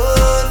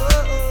good,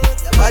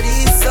 your body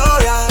is so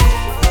right.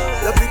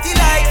 You're pretty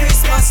like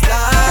Christmas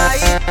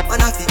light.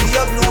 Wanna see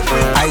your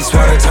blueprint. Ice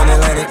water turn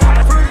Atlantic.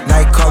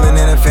 Night calling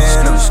in a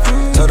phantom.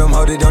 Told them,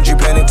 hold it, don't you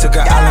panic. Took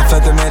an island,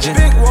 left the mansion.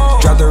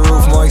 Drop the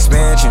roof, more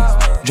expansion.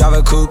 Drive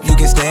a coupe, you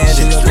can stand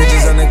it.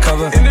 Bitches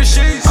undercover.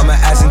 I'm an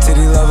ass and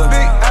titty lover.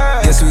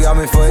 Guess we all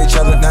meant for each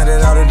other. Now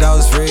that all the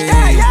dogs free,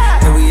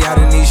 and we out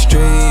in these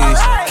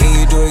streets. Can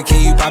you do it?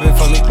 Can you pop it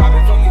for me?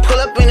 Pull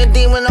up in a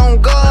demon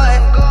on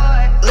guard.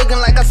 Looking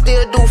like I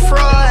still do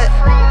fraud.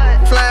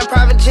 Flying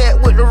private jet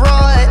with the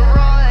rod.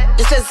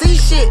 It's that Z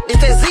shit,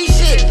 it's that Z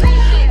shit.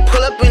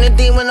 Pull up in a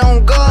demon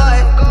on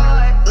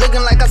guard.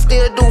 Looking like I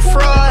still do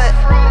fraud.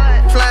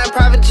 Flying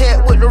private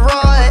jet with the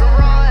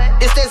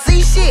rod. It's that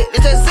Z shit,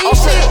 it's that Z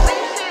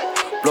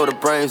shit. Blow the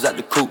brains out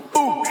the coop.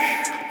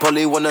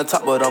 Polly one on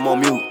top, but I'm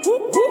on mute.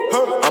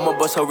 I'ma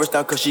bust her wrist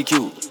down cause she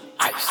cute.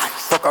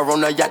 Fuck her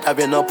on the yacht, I've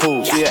been a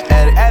pool. She an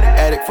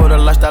addict for the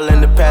lifestyle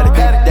in the paddock.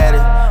 Daddy,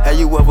 have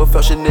you ever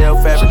felt Chanel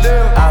fabrics?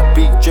 I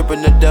be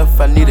dripping to death,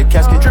 I need a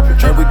casket.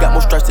 And we got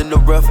more strikes in the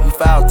rough, we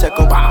foul tech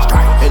em.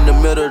 In the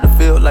middle of the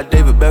field like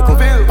David Beckham.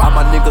 All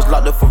my niggas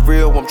locked up for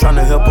real, I'm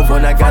tryna help them.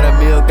 When I got a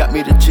meal, got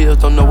me the chills,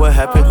 don't know what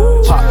happened.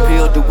 Pop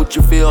pill, do what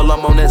you feel,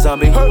 I'm on that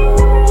zombie.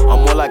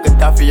 I'm more like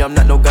Gaddafi, I'm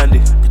not no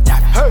Gandhi.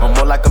 I'm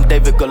more like I'm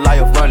David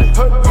Goliath running.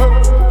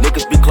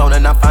 Niggas be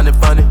cloning, I find it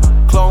funny.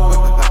 Clone,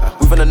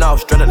 we finna know,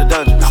 straight out the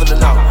dungeon.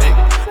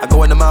 I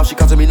go in the mouth, she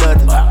costing me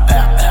nothing.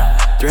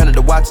 300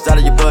 the watch is out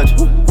of your budget.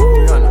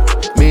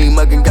 Mean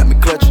muggin' got me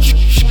clutching.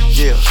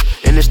 Yeah,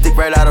 and this stick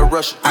right out of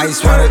Russia.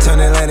 Ice water turn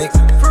Atlantic.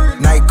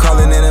 Night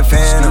calling in a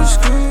phantom.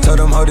 Told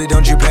them, hold it,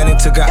 don't you panic.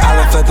 Took an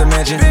island, left the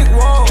mansion.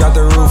 Drop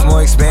the roof,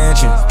 more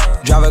expansion.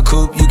 Drive a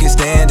coupe, you can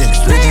stand it.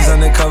 Bitches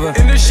undercover.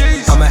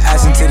 I'm an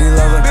ass and titty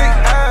lover.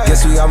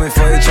 Guess we all meant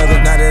for each other.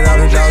 Now that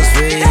all the dogs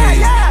free,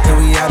 and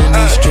we out in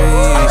these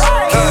streets.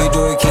 Can you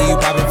do it? Can you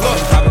pop it for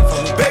me? Pop it for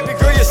me? Baby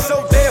girl, you're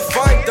so damn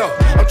fine though.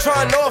 I'm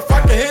trying to know if I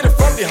can hit it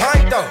from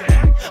behind though.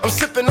 I'm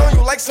sipping on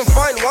you like some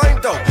fine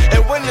wine though.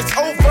 And when it's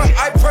over,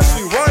 I press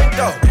rewind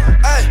though.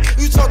 Ay,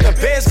 you talking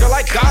bands, girl,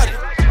 I got it.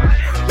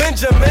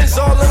 Benjamin's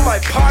all in my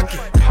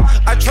pocket.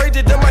 I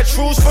traded in my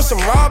trues for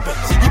some robins.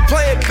 You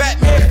playing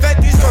Batman,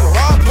 Fetty's gonna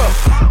rob him.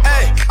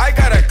 Ay, I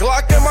got a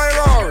Glock in my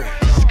Rari.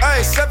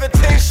 Ay,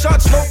 17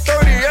 shots, no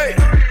 38.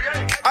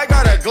 I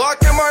got a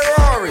Glock in my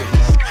Rari.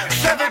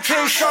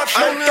 17 shots,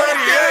 no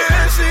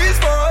 38. She's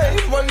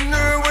mine,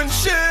 wonder when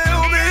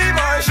she'll be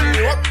mine.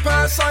 She walk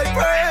past like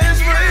praise,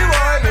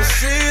 rewind and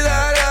see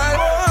that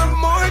I one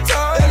more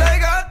time. And I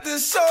got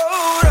this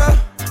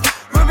soda.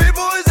 Remy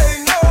boys,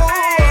 they know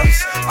us.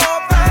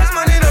 All fast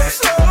money, no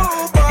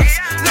slow bucks.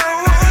 No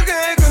one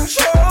can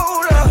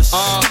control us.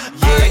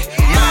 Yeah,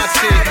 my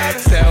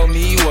shit. Tell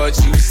me what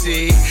you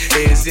see.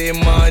 Is it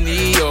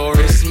money or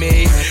it's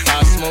me?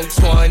 I smoke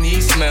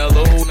 20, smell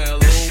old.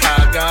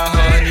 I got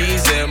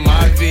honeys in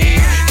my V.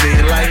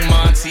 They like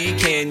Monty,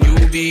 can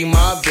you be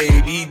my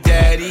baby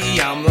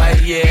daddy? I'm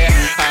like, yeah.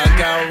 I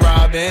got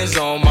robins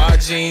on my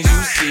jeans.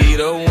 You see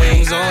the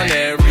wings on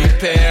every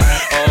pair.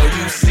 All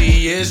you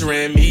see is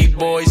Remy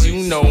boys.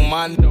 You know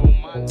my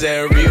n****s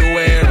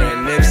everywhere.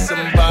 And if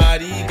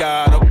somebody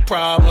got a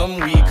problem,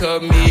 we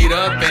could meet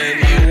up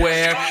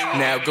anywhere.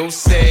 Now go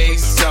say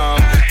some.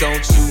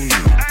 Don't you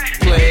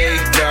play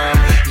dumb?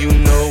 You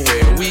know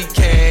where we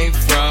came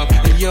from.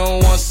 You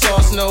don't want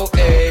sauce, no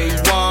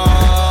A1.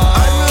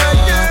 I'm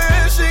like,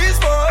 yeah, she's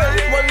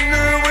fine.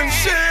 Wonder when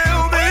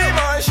she'll be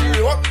mine.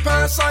 She walked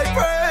past like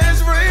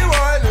press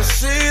rewind to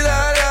see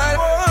that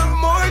one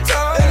more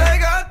time. And I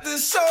got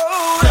this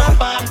soda.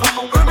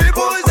 Remy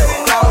boys,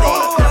 they know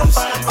us.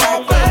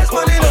 All fast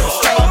money, no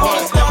stop.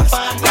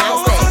 Now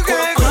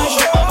okay, go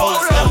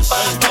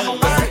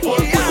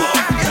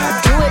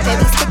do it,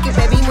 baby, stick it,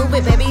 baby, move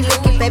it, baby,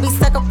 lick it, baby,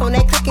 suck up on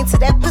that click into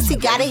that pussy,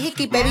 got a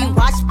hickey, baby,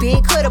 watch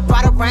big, could've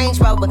brought a Range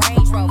Rover.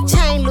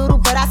 Chain little,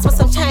 but I spent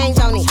some change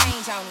on it.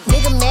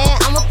 Nigga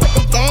mad, I'ma put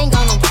the gang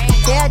on him.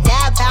 They'll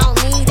die about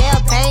me,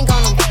 they'll bang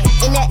on him.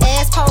 In that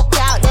ass poke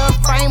out, little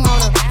frame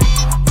on him.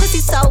 Pussy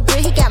so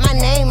good, he got my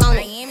name on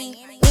it.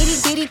 Itty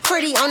bitty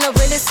pretty, on the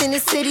realest in the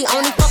city.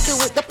 Only fucking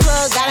with the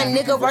plug, got a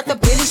nigga worth a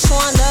billy.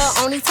 Showing love,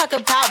 only talk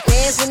about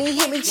bands. When he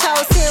hit me,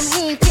 chose him,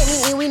 he ain't pick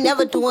me, and we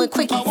never doing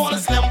quickies. I wanna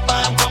slim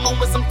by woman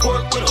with some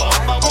pork with her.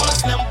 I wanna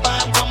slim by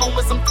woman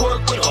with some pork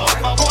with her.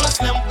 I wanna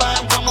slim by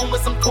woman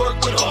with some pork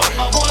with her.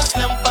 I wanna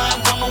slim by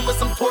woman with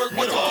some pork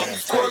with her.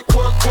 Pork,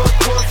 pork, pork,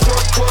 pork,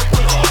 pork, pork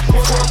with her.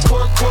 Pork,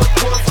 pork, pork,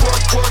 pork,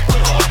 pork, pork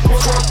with her.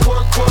 Pork,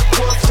 pork, pork,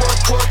 pork, pork,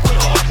 pork with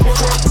her.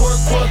 Pork, pork,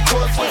 pork,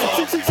 pork, pork.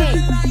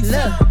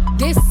 Look,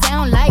 this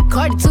sound like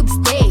Cardi to the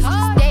stage.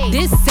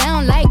 This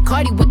sound like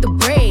Cardi with the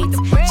braids.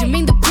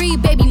 Jermaine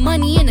Dupri, baby,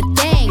 money in a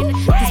thing.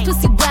 This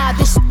pussy wild,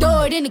 bitch,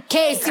 throw it in the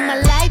cage. See my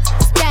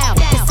lifestyle,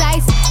 it's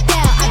ice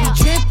down. I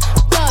be dripped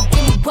up,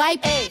 get me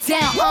wipe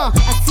down.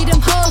 I see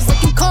them hoes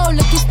looking cold,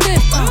 looking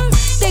stiff.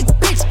 Thick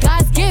bitch,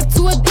 God's gift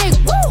to a dick.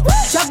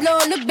 Drop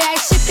low, look back,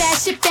 shit that,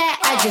 shit that.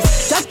 I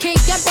just drop kick,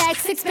 got back,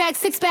 six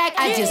pack.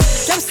 I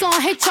just drop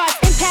song, hit charts,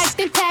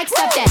 impact.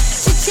 Stop that.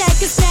 Shit check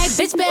and smack,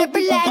 bitch, better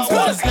relax. I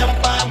wanna slim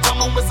by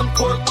woman with some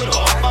pork with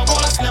her. I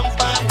wanna slim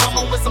by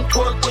woman with some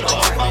pork with her.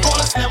 I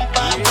wanna slim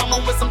by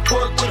woman with some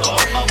pork with her.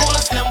 I wanna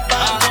slim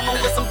by woman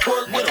with some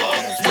pork with her.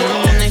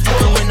 They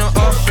fucking with no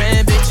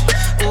off-brand bitch.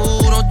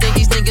 Ooh, don't think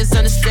these niggas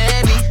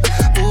understand me.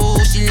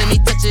 Ooh, she let me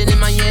touch it in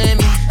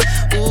Miami.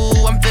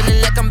 Ooh, I'm feeling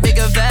like I'm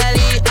Bigger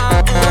Valley.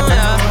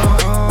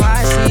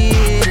 I see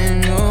it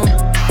in you.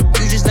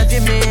 You just left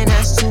your man,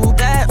 that's too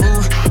bad.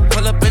 Ooh,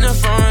 pull up in the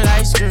front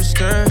like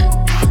skirt.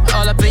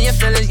 All up in your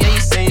feelings, yeah, you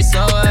say it's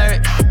so hurt.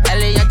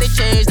 LA they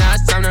changed, now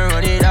it's time to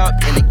run it up.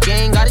 And the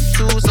gang got it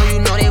too, so you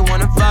know they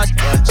wanna fuck.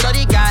 Yeah.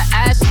 Shorty got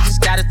ass, she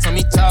just gotta tell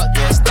me talk.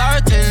 Yeah,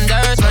 start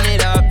tenders, run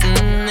it up.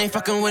 Ain't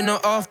fucking with no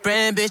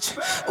off-brand bitch.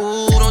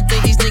 Ooh, don't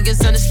think these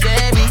niggas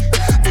understand me.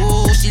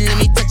 Ooh, she let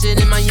me touch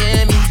it in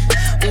Miami.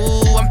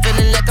 Ooh, I'm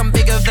feeling like I'm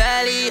Bigger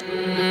Valley.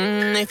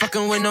 Ain't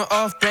fucking with no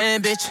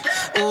off-brand bitch.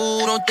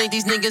 Ooh, don't think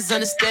these niggas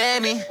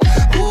understand me.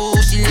 Ooh,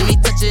 she let me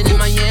touch it in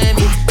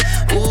Miami.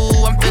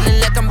 Ooh, I'm feeling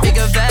like I'm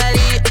Bigger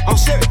Valley. I'm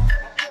serious.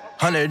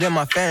 100 in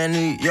my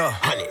family, yeah.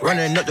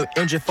 Running up the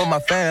engine for my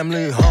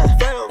family, huh?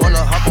 Wanna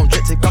hop on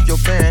jet, take off your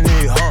fanny,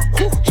 huh?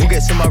 Who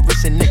gets in my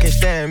wrist and they can't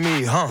stand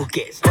me, huh?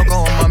 Fuck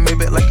on my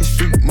Maybach like it's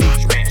street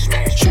meat.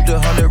 Shoot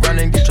the 100 round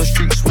and get your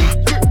street sweet.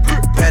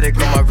 Paddock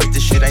on my wrist,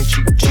 this shit ain't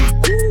cheap.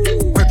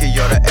 Perky,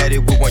 y'all the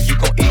addict, what one you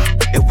gon' eat?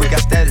 If we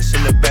got status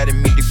in the bed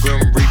and meet the grim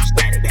reaps.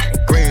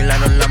 Green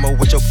line on limo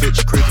with your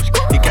bitch creepin'.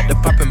 He got the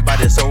poppin'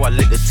 body, so I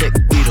let the tech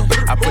beat him.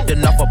 I put the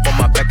knife up on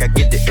my back, I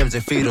get the M's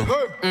and feed him.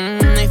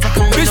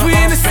 Bitch, we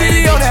in the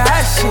city on that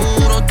hot shit.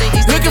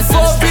 Looking for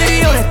a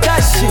video on that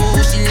thot shit.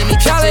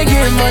 Y'all ain't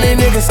getting money,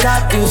 nigga,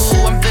 stop this.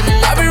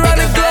 I be round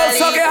the globe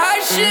talking hot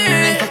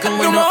shit.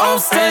 Do my own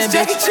stunts,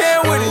 Jackie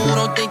Chan with it.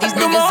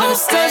 Do my own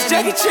stunts,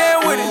 Jackie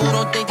Chan with it.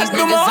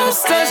 Do my own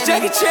stunts,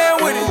 Jackie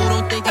Chan with it.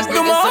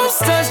 Do my own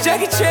stunts,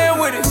 Jackie Chan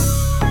with it.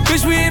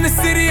 Bitch, we in the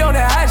city on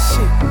that hot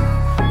shit.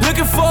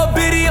 Looking for a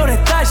biddy on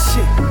that thot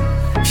shit.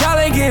 Y'all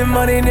ain't getting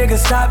money, nigga,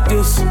 stop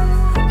this.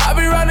 I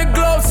be round the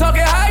globe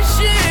talking hot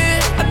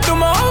shit. I do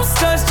my own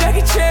stunts,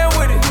 Jackie Chan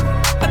with it.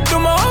 I do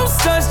my own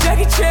stunts,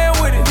 Jackie Chan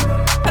with it.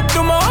 I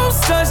do my own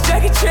stunts,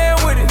 Jackie Chan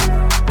with it.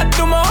 I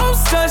do my own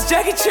stunts,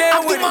 Jackie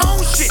Chan with it. I do my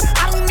own shit.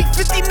 I don't need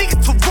 50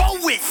 niggas to roll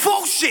with.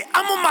 Full shit.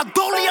 I'm on my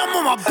dolly, I'm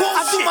on my bullshit.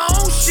 I do my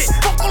own shit.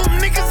 Fuck all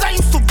them niggas I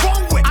used to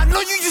roll with. I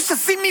know you used to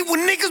see me with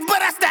niggas, but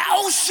that's that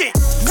old shit.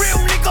 Real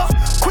nigga,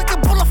 quick to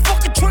pull a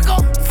fucking trigger.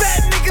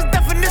 Fat niggas,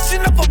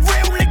 definition of a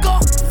real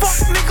nigga.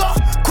 Fuck nigga,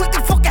 quick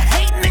to fucking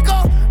hate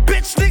nigga.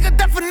 Bitch nigga,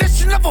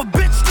 definition of a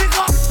bitch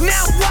nigga.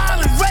 Now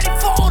wildin', ready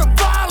for all the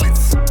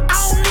violence. I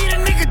don't need a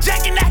nigga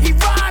jacking that he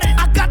riding.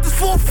 I got this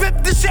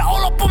 450, this shit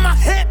all up on my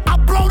hip. I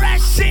blow that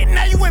shit,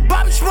 now you ain't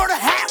Bobby Schmurder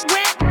hat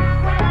whip.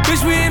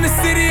 Bitch, we in the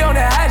city on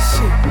that hot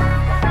shit.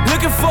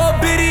 Looking for a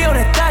biddy on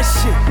that thot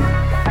shit.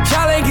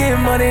 Y'all ain't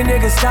getting money,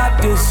 nigga,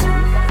 stop this.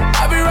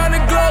 I be round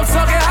the globe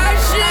talking hot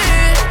shit.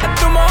 I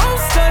do my own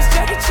stunts,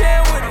 Jackie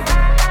Chan with it.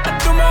 I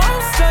do do my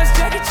own stunts,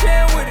 Jackie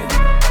Chan with it.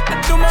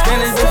 I do my own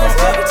stunts,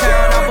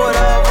 uptown, I put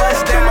a bus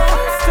down.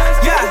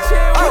 Yeah,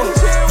 oh,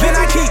 then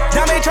I keep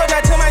Dame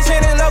Troja to my chin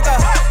and loca.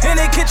 In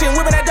the kitchen,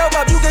 whipping that dope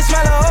up, you can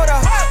smell a odor.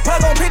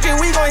 Plug on pitch it,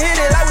 we gon' hit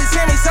it like we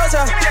Sammy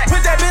Sosa. Put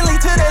that Bentley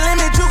to the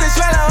limit, you can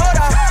smell a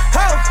odor.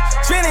 Oh,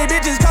 spinning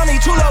bitches call me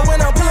chulo when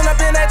I'm pulling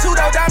up in that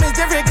two-door. Diamonds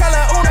different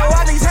color, Uno.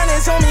 All these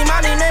hundreds on me,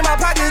 mommy made my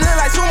pockets look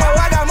like sumo.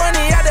 I got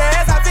money out the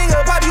ass, I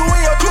finger pop you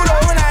in your culo.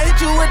 When I hit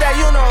you with that,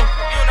 you know.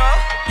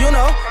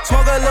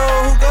 Smoke a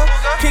little hookah,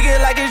 kick it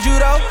like it's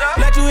judo.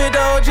 Let you hit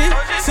the OG,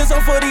 since I'm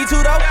 42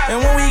 though.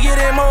 And when we get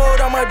in mode,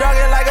 I'ma dog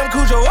it like I'm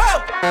Cujo.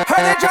 Whoa!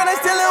 Heard they tryna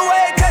steal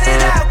away, cut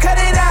it out, cut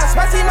it out.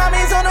 Spicy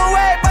mommy's on the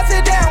way, bust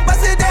it down,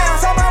 bust it down.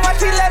 Saw my watch,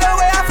 she let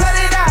away, I flood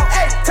it out.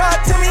 Hey, talk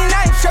to me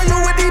nice, show you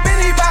what deep in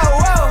the bout.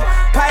 Whoa,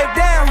 pipe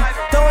down,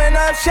 throwing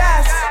up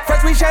shots.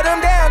 First we shut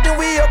them down, then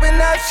we open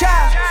up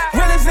shop.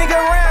 Realest nigga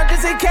around,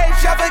 just in case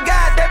y'all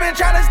forgot. They been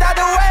tryna stop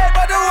the way,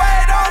 but the way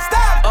don't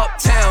stop.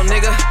 Uptown,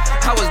 nigga.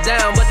 I was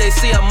down, but they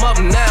see I'm up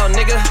now,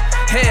 nigga.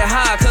 Head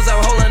high, cause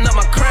I'm holding up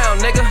my crown,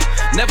 nigga.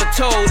 Never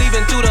told,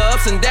 even through the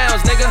ups and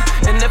downs, nigga.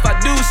 And if I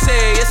do say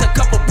it's a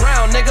couple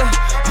brown, nigga.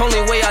 Only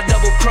way I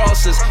double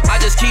crosses.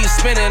 I just keep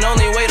spinning,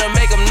 only way to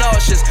make them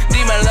nauseous.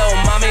 Demon little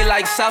mommy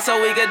like salsa,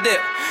 we could dip.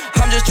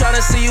 I'm just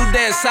tryna see you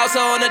dance salsa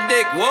on the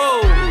dick.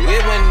 Whoa,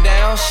 it went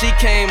down, she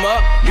came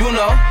up, you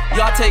know.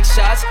 Y'all take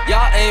shots,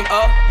 y'all aim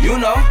up, you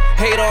know.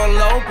 Hate on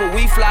low, but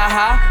we fly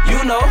high,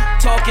 you know.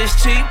 Talk is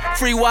cheap,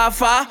 free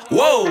Wi-Fi,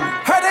 whoa.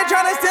 Heard they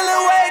tryna steal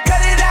away,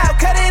 cut it out,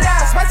 cut it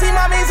out. Spicy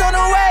mommy's on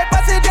the way,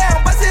 bust it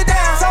down, bust it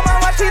down. Saw my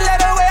watch, she let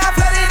away, I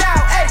flood it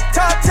out. Hey,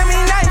 talk to me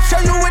nice, show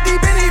you what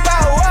deep in the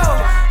bout. Whoa,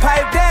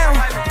 pipe down,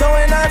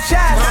 throwing up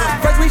shots.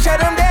 First we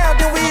shut them down,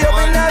 then we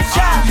open up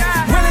shop.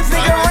 Realest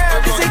nigga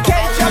around, just in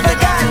case y'all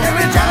forgot. They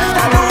been tryna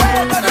stop the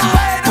way, but the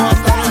way don't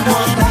stop.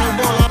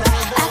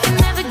 I can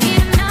never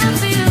get enough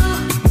of you.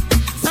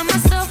 Find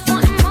myself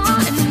wanting more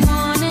in the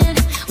morning.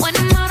 When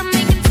I'm out, I'm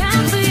making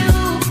time for you.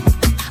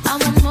 I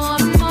want more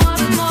and more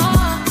and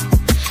more.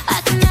 I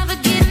can never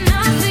get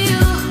enough of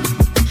you.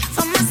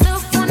 Find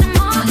myself wanting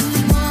more in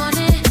the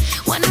morning.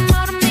 When I'm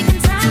out, I'm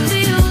making time for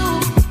you.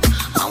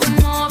 I want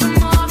more and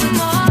more and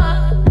more.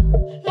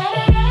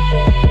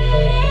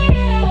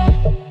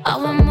 I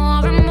want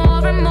more and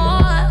more and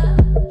more.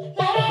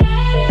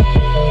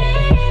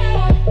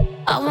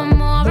 I want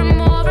more and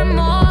more and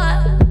more.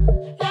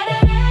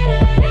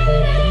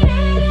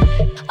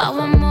 I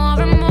want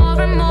more and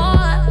more and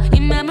more.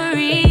 Your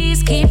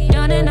memories keep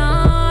dawning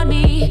on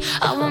me.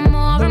 I want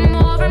more and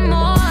more and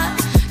more.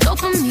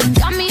 Dopamine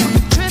got me on a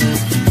trip.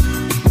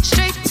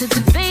 Straight to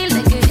the vein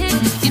like a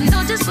hit. You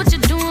know just what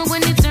you're doing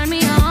when you turn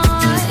me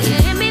on. You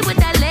hit me with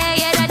that lay,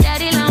 yeah, that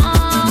daddy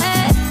long.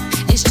 Hey,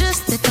 it's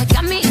just that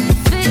got me in the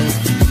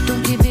fit.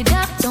 Don't give it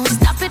up, don't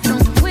stop it,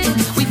 don't quit.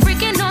 We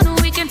freaking on the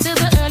weekend till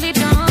the early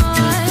dawn.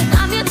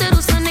 I'm your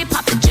little son, they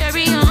pop the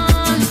cherry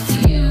on.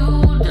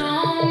 You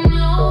don't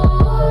know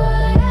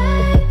what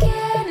I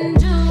can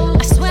do.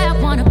 I swear I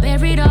wanna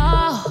bear it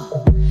all.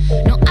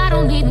 No, I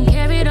don't even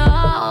care at all.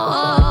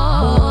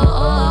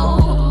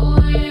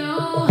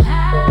 You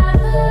have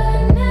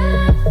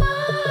enough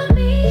for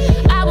me.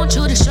 I want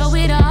you to show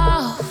it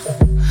off.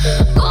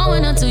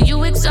 Going until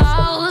you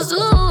exhaust. Ooh,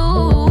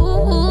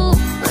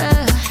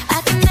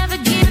 I can never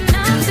get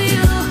enough of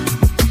you.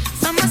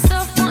 Find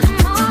myself wanting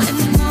more in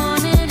the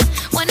morning.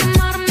 When I'm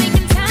out, I'm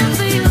making time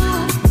for you.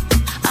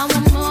 I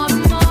want more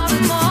and more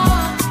and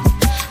more.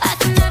 I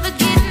can never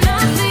get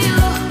enough of you.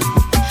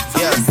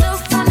 Find myself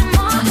wanting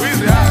more in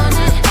the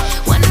morning.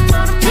 When I'm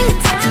out, I'm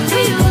making time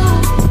for you.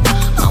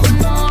 I want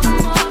more and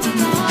more and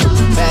more.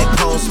 Back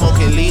home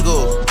smoking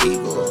legal.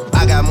 I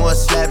got more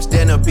slaps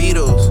than the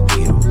Beatles.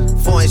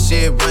 Foreign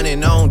shit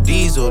running on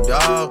diesel,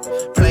 dawg.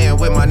 Playing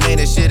with my name,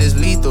 that shit is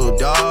lethal,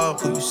 dawg.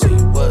 Who you see?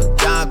 What?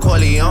 Don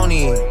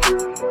Corleone.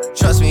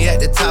 Trust me, at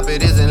the top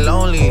it isn't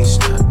lonely.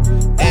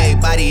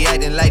 Everybody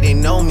acting like they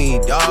know me,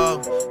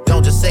 dawg.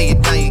 Don't just say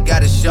it down, you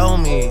gotta show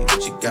me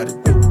what you gotta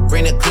do.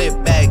 Bring the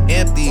clip back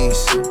empty.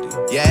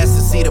 You asked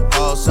to see the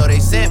pulse, so they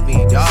sent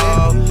me,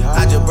 dawg.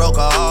 I just broke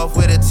her off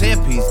with a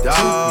 10-piece,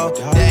 dawg.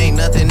 There ain't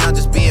nothing, I'm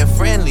just being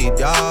friendly,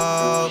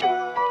 dawg.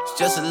 It's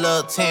just a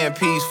little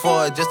 10-piece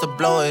for it, just to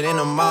blow it in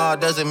the mall.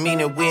 Doesn't mean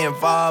that we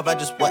involved. I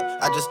just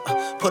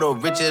put a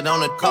Richard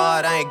on the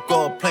card. I ain't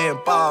going playing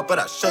ball, but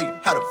I'll show you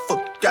how the fuck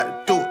you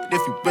gotta do it.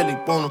 If you really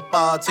wanna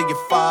fall till you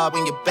fall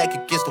when you're back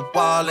against the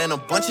wall. And a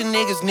bunch of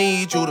niggas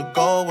need you to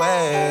go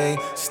away.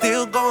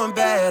 Still going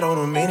bad on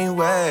them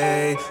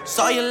anyway.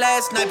 Saw you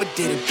last night, but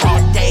did it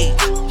all day.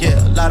 Yeah,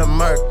 a lot of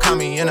murk caught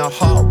me in a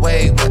hard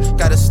way. But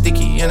got a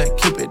sticky and I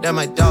keep it at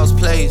my dog's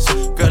place.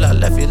 Girl, I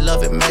left you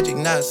loving magic,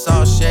 not it's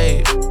all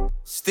shade.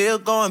 Still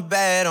going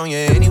bad on you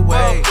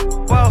anyway.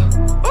 Whoa,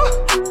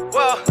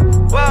 whoa,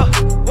 whoa,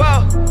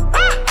 whoa.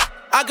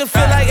 I can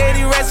feel like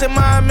 80 rats in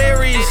my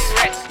Marys.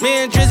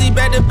 Me and Drizzy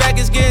back to back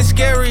is getting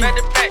scary.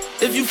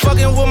 If you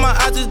fucking with my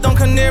eyes, just don't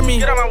come near me.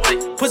 Get out my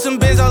way. Put some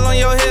bins all on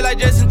your head like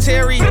Jason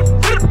Terry.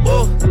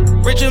 Whoa.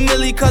 Richard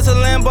Millie cuss a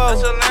Lambo.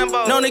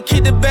 Known to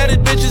keep the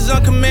baddest bitches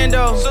on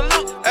commando.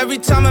 Salute. Every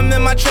time I'm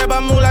in my trap, I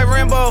move like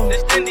Rambo.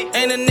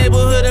 Ain't a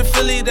neighborhood in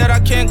Philly that I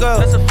can't go.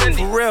 That's a Fendi.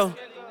 For real.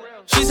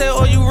 She said,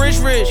 oh, you rich.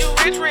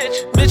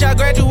 Bitch, I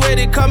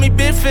graduated, call me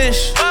Big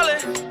Fish.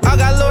 Ballin'. I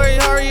got Lori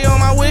Hurry on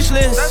my wish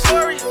list.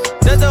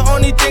 That's the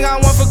only thing I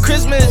want for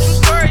Christmas.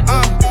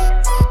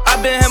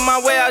 I been had my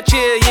way out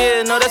here,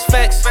 yeah, no, that's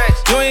facts.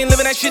 You ain't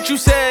living that shit you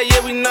said,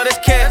 yeah, we know that's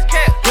cat.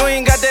 You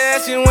ain't got the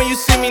ass in when you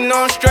see me,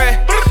 no, I'm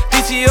straight.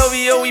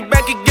 DTOVO, we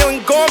back again, we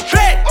going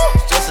back.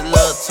 Just a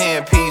little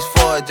 10-piece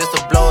for it, just to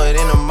blow it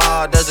in the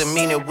mall. Doesn't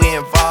mean that we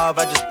involved.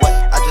 I just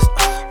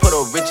put a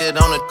Richard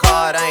on the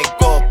card. I ain't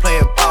going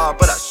playing ball,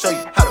 but I'll show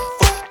you how the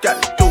fuck you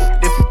gotta do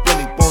it. If you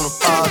really wanna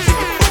fall, then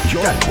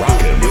you're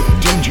rockin' with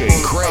DJ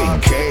Craig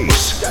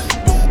Case.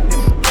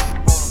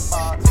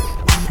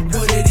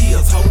 What it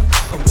is, ho?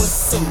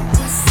 What's up?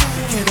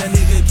 Can a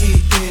nigga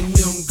get in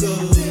them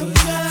good?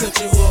 Cut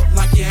you up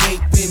like you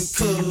ain't been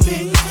cut.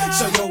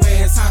 Show your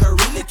ass how to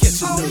really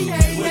catch a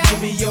nigga. Well,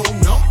 give me your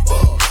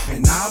number,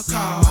 and I'll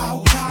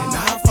call, and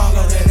I'll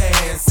follow that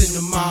ass in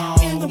the mall.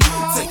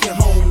 Take you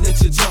home,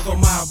 let you juggle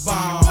my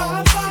ball,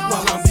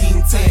 while I'm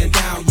being tan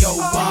down your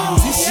ball.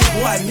 This shit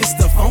boy,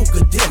 Mr.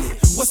 Funkadelic.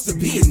 What's the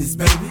business,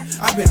 baby?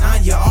 I've been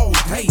on you all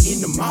day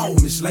in the mall,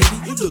 Miss Lady.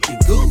 You looking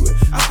good.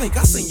 I think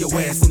I seen your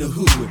ass in the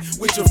hood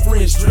with your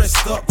friends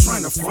dressed up,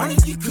 trying to front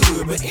if you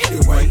could. But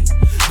anyway,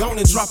 go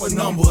and drop a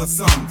number or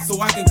something,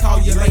 so I can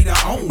call you later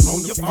on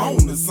your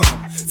phone or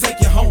something. Take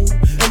you home,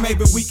 and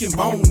maybe we can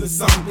bone or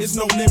something. There's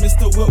no limits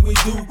to what we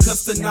do,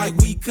 cause tonight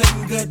we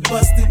cutting gut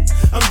busting.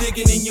 I'm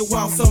digging in your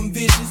wall, something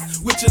vicious,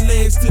 with your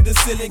legs to the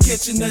ceiling,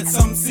 catching nuts,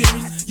 something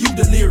serious. You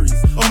delirious,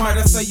 or might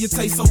I say you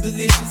taste so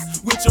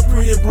delicious, with your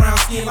pretty brown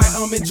skin like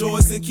almond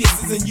joys and kisses.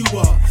 And you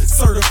a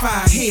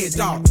certified head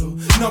doctor,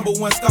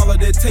 #1 scholar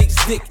that takes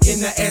dick in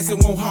the ass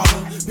and won't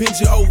holler. Bend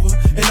you over,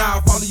 and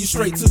I'll follow you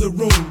straight to the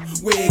room,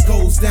 where it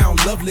goes down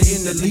lovely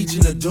in the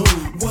Legion of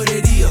Doom. What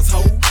it is,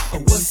 ho?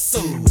 What's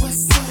up?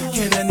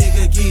 Can a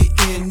nigga get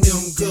in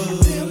them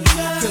good?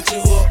 Cut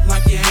you up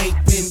like you ain't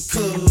been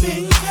cut.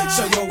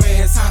 Show your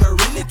ass how to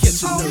really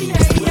catch a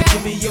nigga. Well,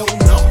 give me your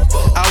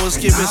number. I was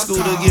skipping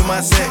school to get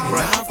my sack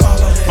right.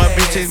 My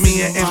bitch text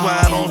me and asked why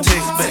I don't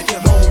text back.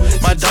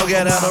 My dog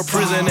got out of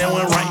prison and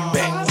went right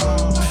back.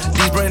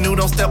 These brand new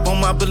don't step on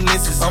my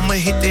Balenciagas. I'ma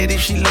hit that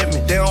if she let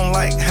me. They don't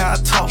like how I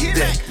talk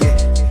that.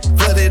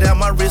 Flooded out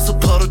my wrist, a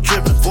puddle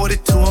dripping.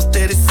 42, I'm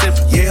steady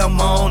sipping. Yeah, I'm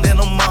on and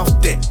I'm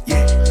off that.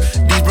 Yeah.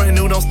 These brand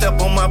new don't step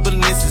on my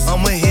Balenciagas.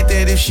 I'ma hit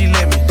that if she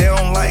let me. They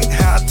don't like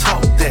how I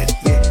talk that.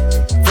 Yeah.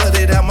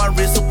 Flooded out my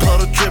wrist, a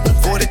puddle dripping.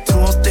 42,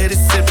 I'm steady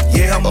sipping.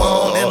 Yeah, I'm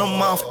on and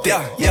I'm off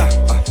that.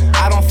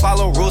 I don't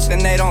follow rules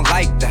and they don't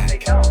like that.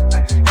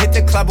 Hit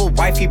the club with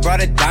wife, he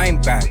brought a dime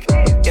back.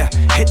 Yeah,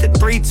 hit the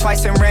 3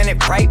 twice and ran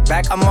it right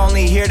back. I'm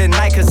only here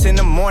tonight cause in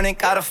the morning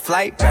got a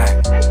flight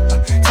back.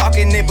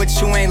 Talking it but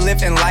you ain't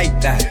living like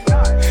that.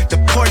 The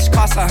Porsche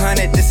cost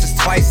 100, this is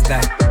twice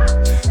that.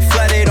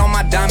 Flooded on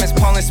my diamonds,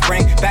 Poland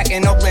Spring. Back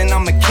in Oakland,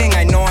 I'm a king.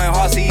 I know in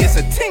Halsey it's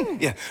a ting.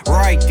 Yeah,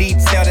 Roy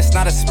detail, that's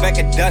not a speck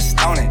of dust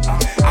on it.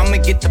 I'ma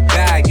get the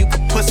bag, you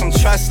can put some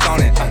trust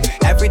on it.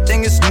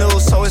 Everything is new,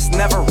 so it's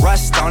never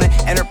rust on it.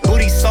 And her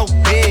booty's so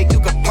big, you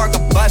can park a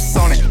bus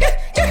on it.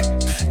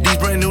 These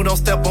brand new don't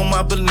step on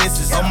my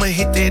Balenciagas. I'ma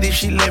hit that if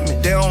she let me.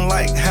 They don't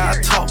like how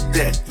I talk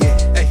that.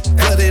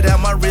 Flooded out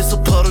my wrist, a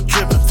puddle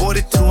dripping.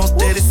 42, I'm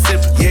steady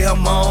sipping. Yeah,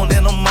 I'm on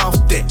and I'm off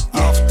that.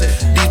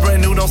 These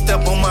brand new don't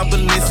step on my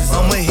Balenciagas.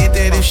 I'ma hit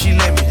that if she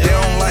let me. They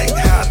don't like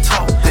how I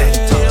talk that.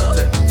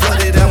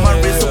 Flooded out my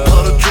wrist, a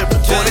puddle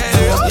dripping. 42,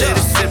 I'm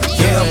steady sipping.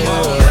 Yeah, I'm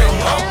on and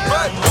I'm off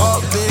that.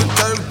 Walked in,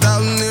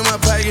 30,000 in my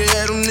pocket,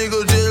 had them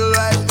niggas just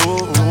like,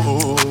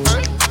 ooh.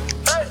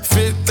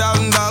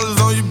 $50,000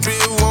 on your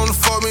bill, wanna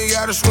fuck me,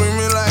 gotta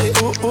screaming like,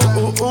 ooh.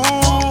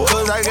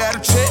 Cause I got a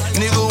check,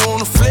 nigga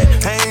wanna flip,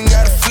 I ain't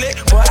got a flip,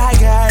 but I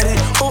got it,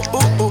 ooh.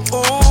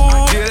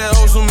 Get that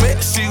hoe some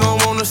mix, she gon'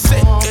 wanna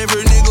sit,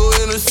 every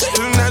nigga in the set,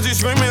 now she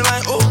screaming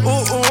like, ooh.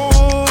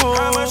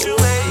 How much you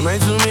made?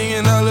 Made $2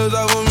 million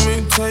off of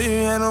me, tell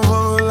you, and I'm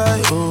fucking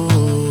like,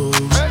 ooh.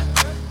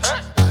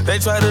 They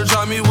tried to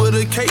drop me with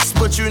a case,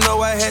 but you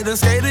know I hadn't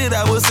skated.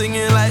 I was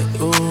singing like,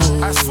 ooh.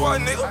 I swear,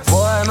 nigga.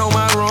 Boy, I know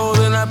my role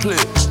and I play.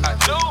 I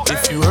do.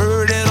 If you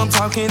heard that I'm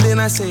talking, then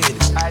I said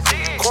it. I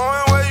did.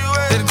 Coin, where you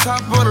at? At the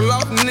top of the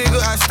loft,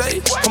 nigga, I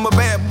stay. I'm a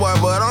bad boy,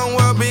 but I don't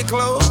wear big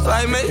clothes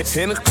like me.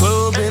 In the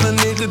club, and a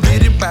nigga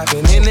did it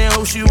poppin'. In that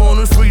hoe, she want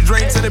a free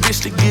drink, tell the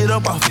bitch to get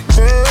up off it.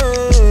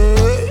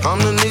 Hey, I'm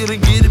the nigga to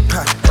get it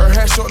poppin'. Her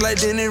hair short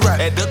like Denny Rock.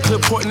 At the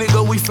clipboard,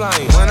 nigga, we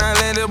flyin'. When I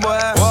landed, boy,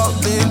 I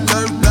walked in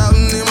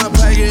 30,000 in my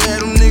pocket, had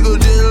them niggas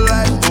just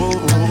like, ooh.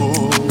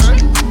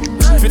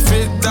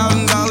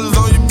 $50,000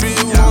 on your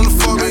bill, wanna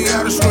fuck me,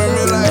 gotta scream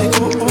it like,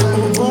 ooh.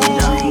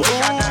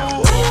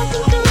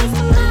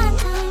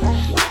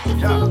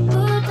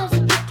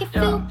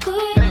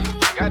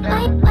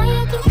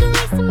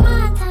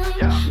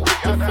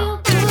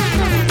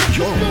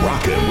 You're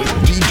rockin' with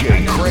DJ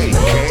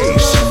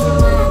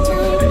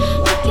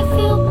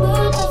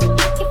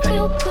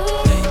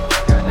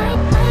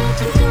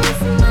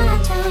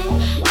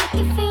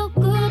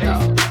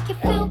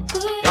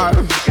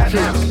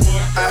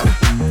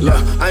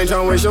ain't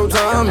tryna waste your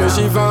time. If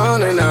she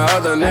fine, and the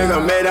other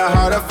nigga made it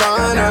hard to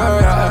find her.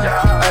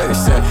 Yeah. Hey,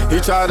 said he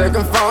tried to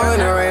confine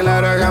her, ain't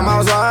let her come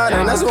outside,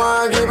 and that's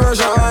why I keep her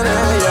shining.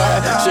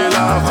 Yeah, she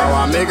love how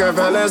I make her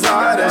feel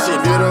inside, and she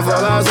beautiful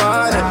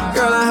outside.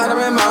 Girl, I had to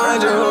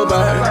remind you,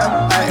 baby.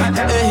 Hey,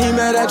 and he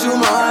mad at you,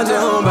 mind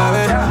you,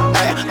 baby.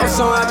 Hey, I'm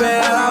so happy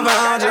that I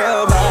found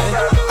you, baby.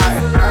 Hey,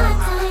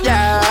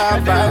 yeah,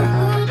 baby.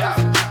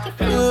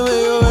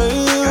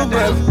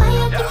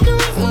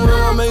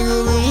 I make you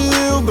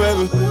real,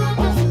 baby.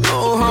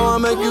 Oh, how I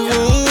make you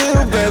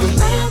real, baby.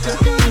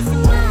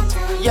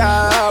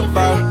 Yeah,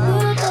 baby.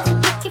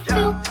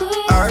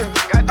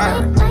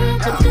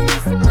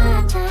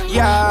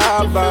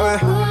 Yeah, baby.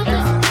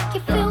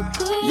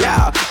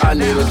 Yeah, I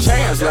need a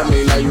chance, let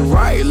me know you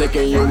right.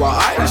 Licking you with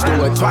ice, do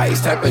it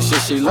twice. Type of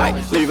shit she like,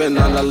 leaving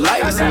on the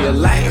light. See a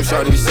lame,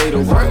 shorty say the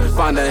word.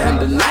 Find her in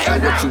the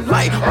night, what you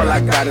like. All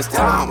I got is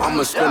time,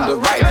 I'ma spend the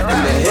right.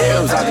 In the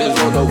hills, I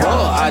just roll the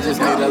wall, I just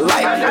need a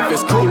light. If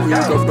it's cool, you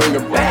can bring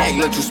it back,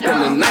 let you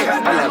spend the night.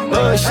 All that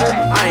bullshit,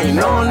 I ain't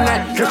on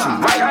that, cause you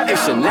right.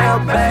 It's Chanel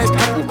bags,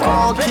 couple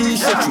car keys,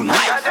 shit you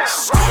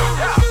like.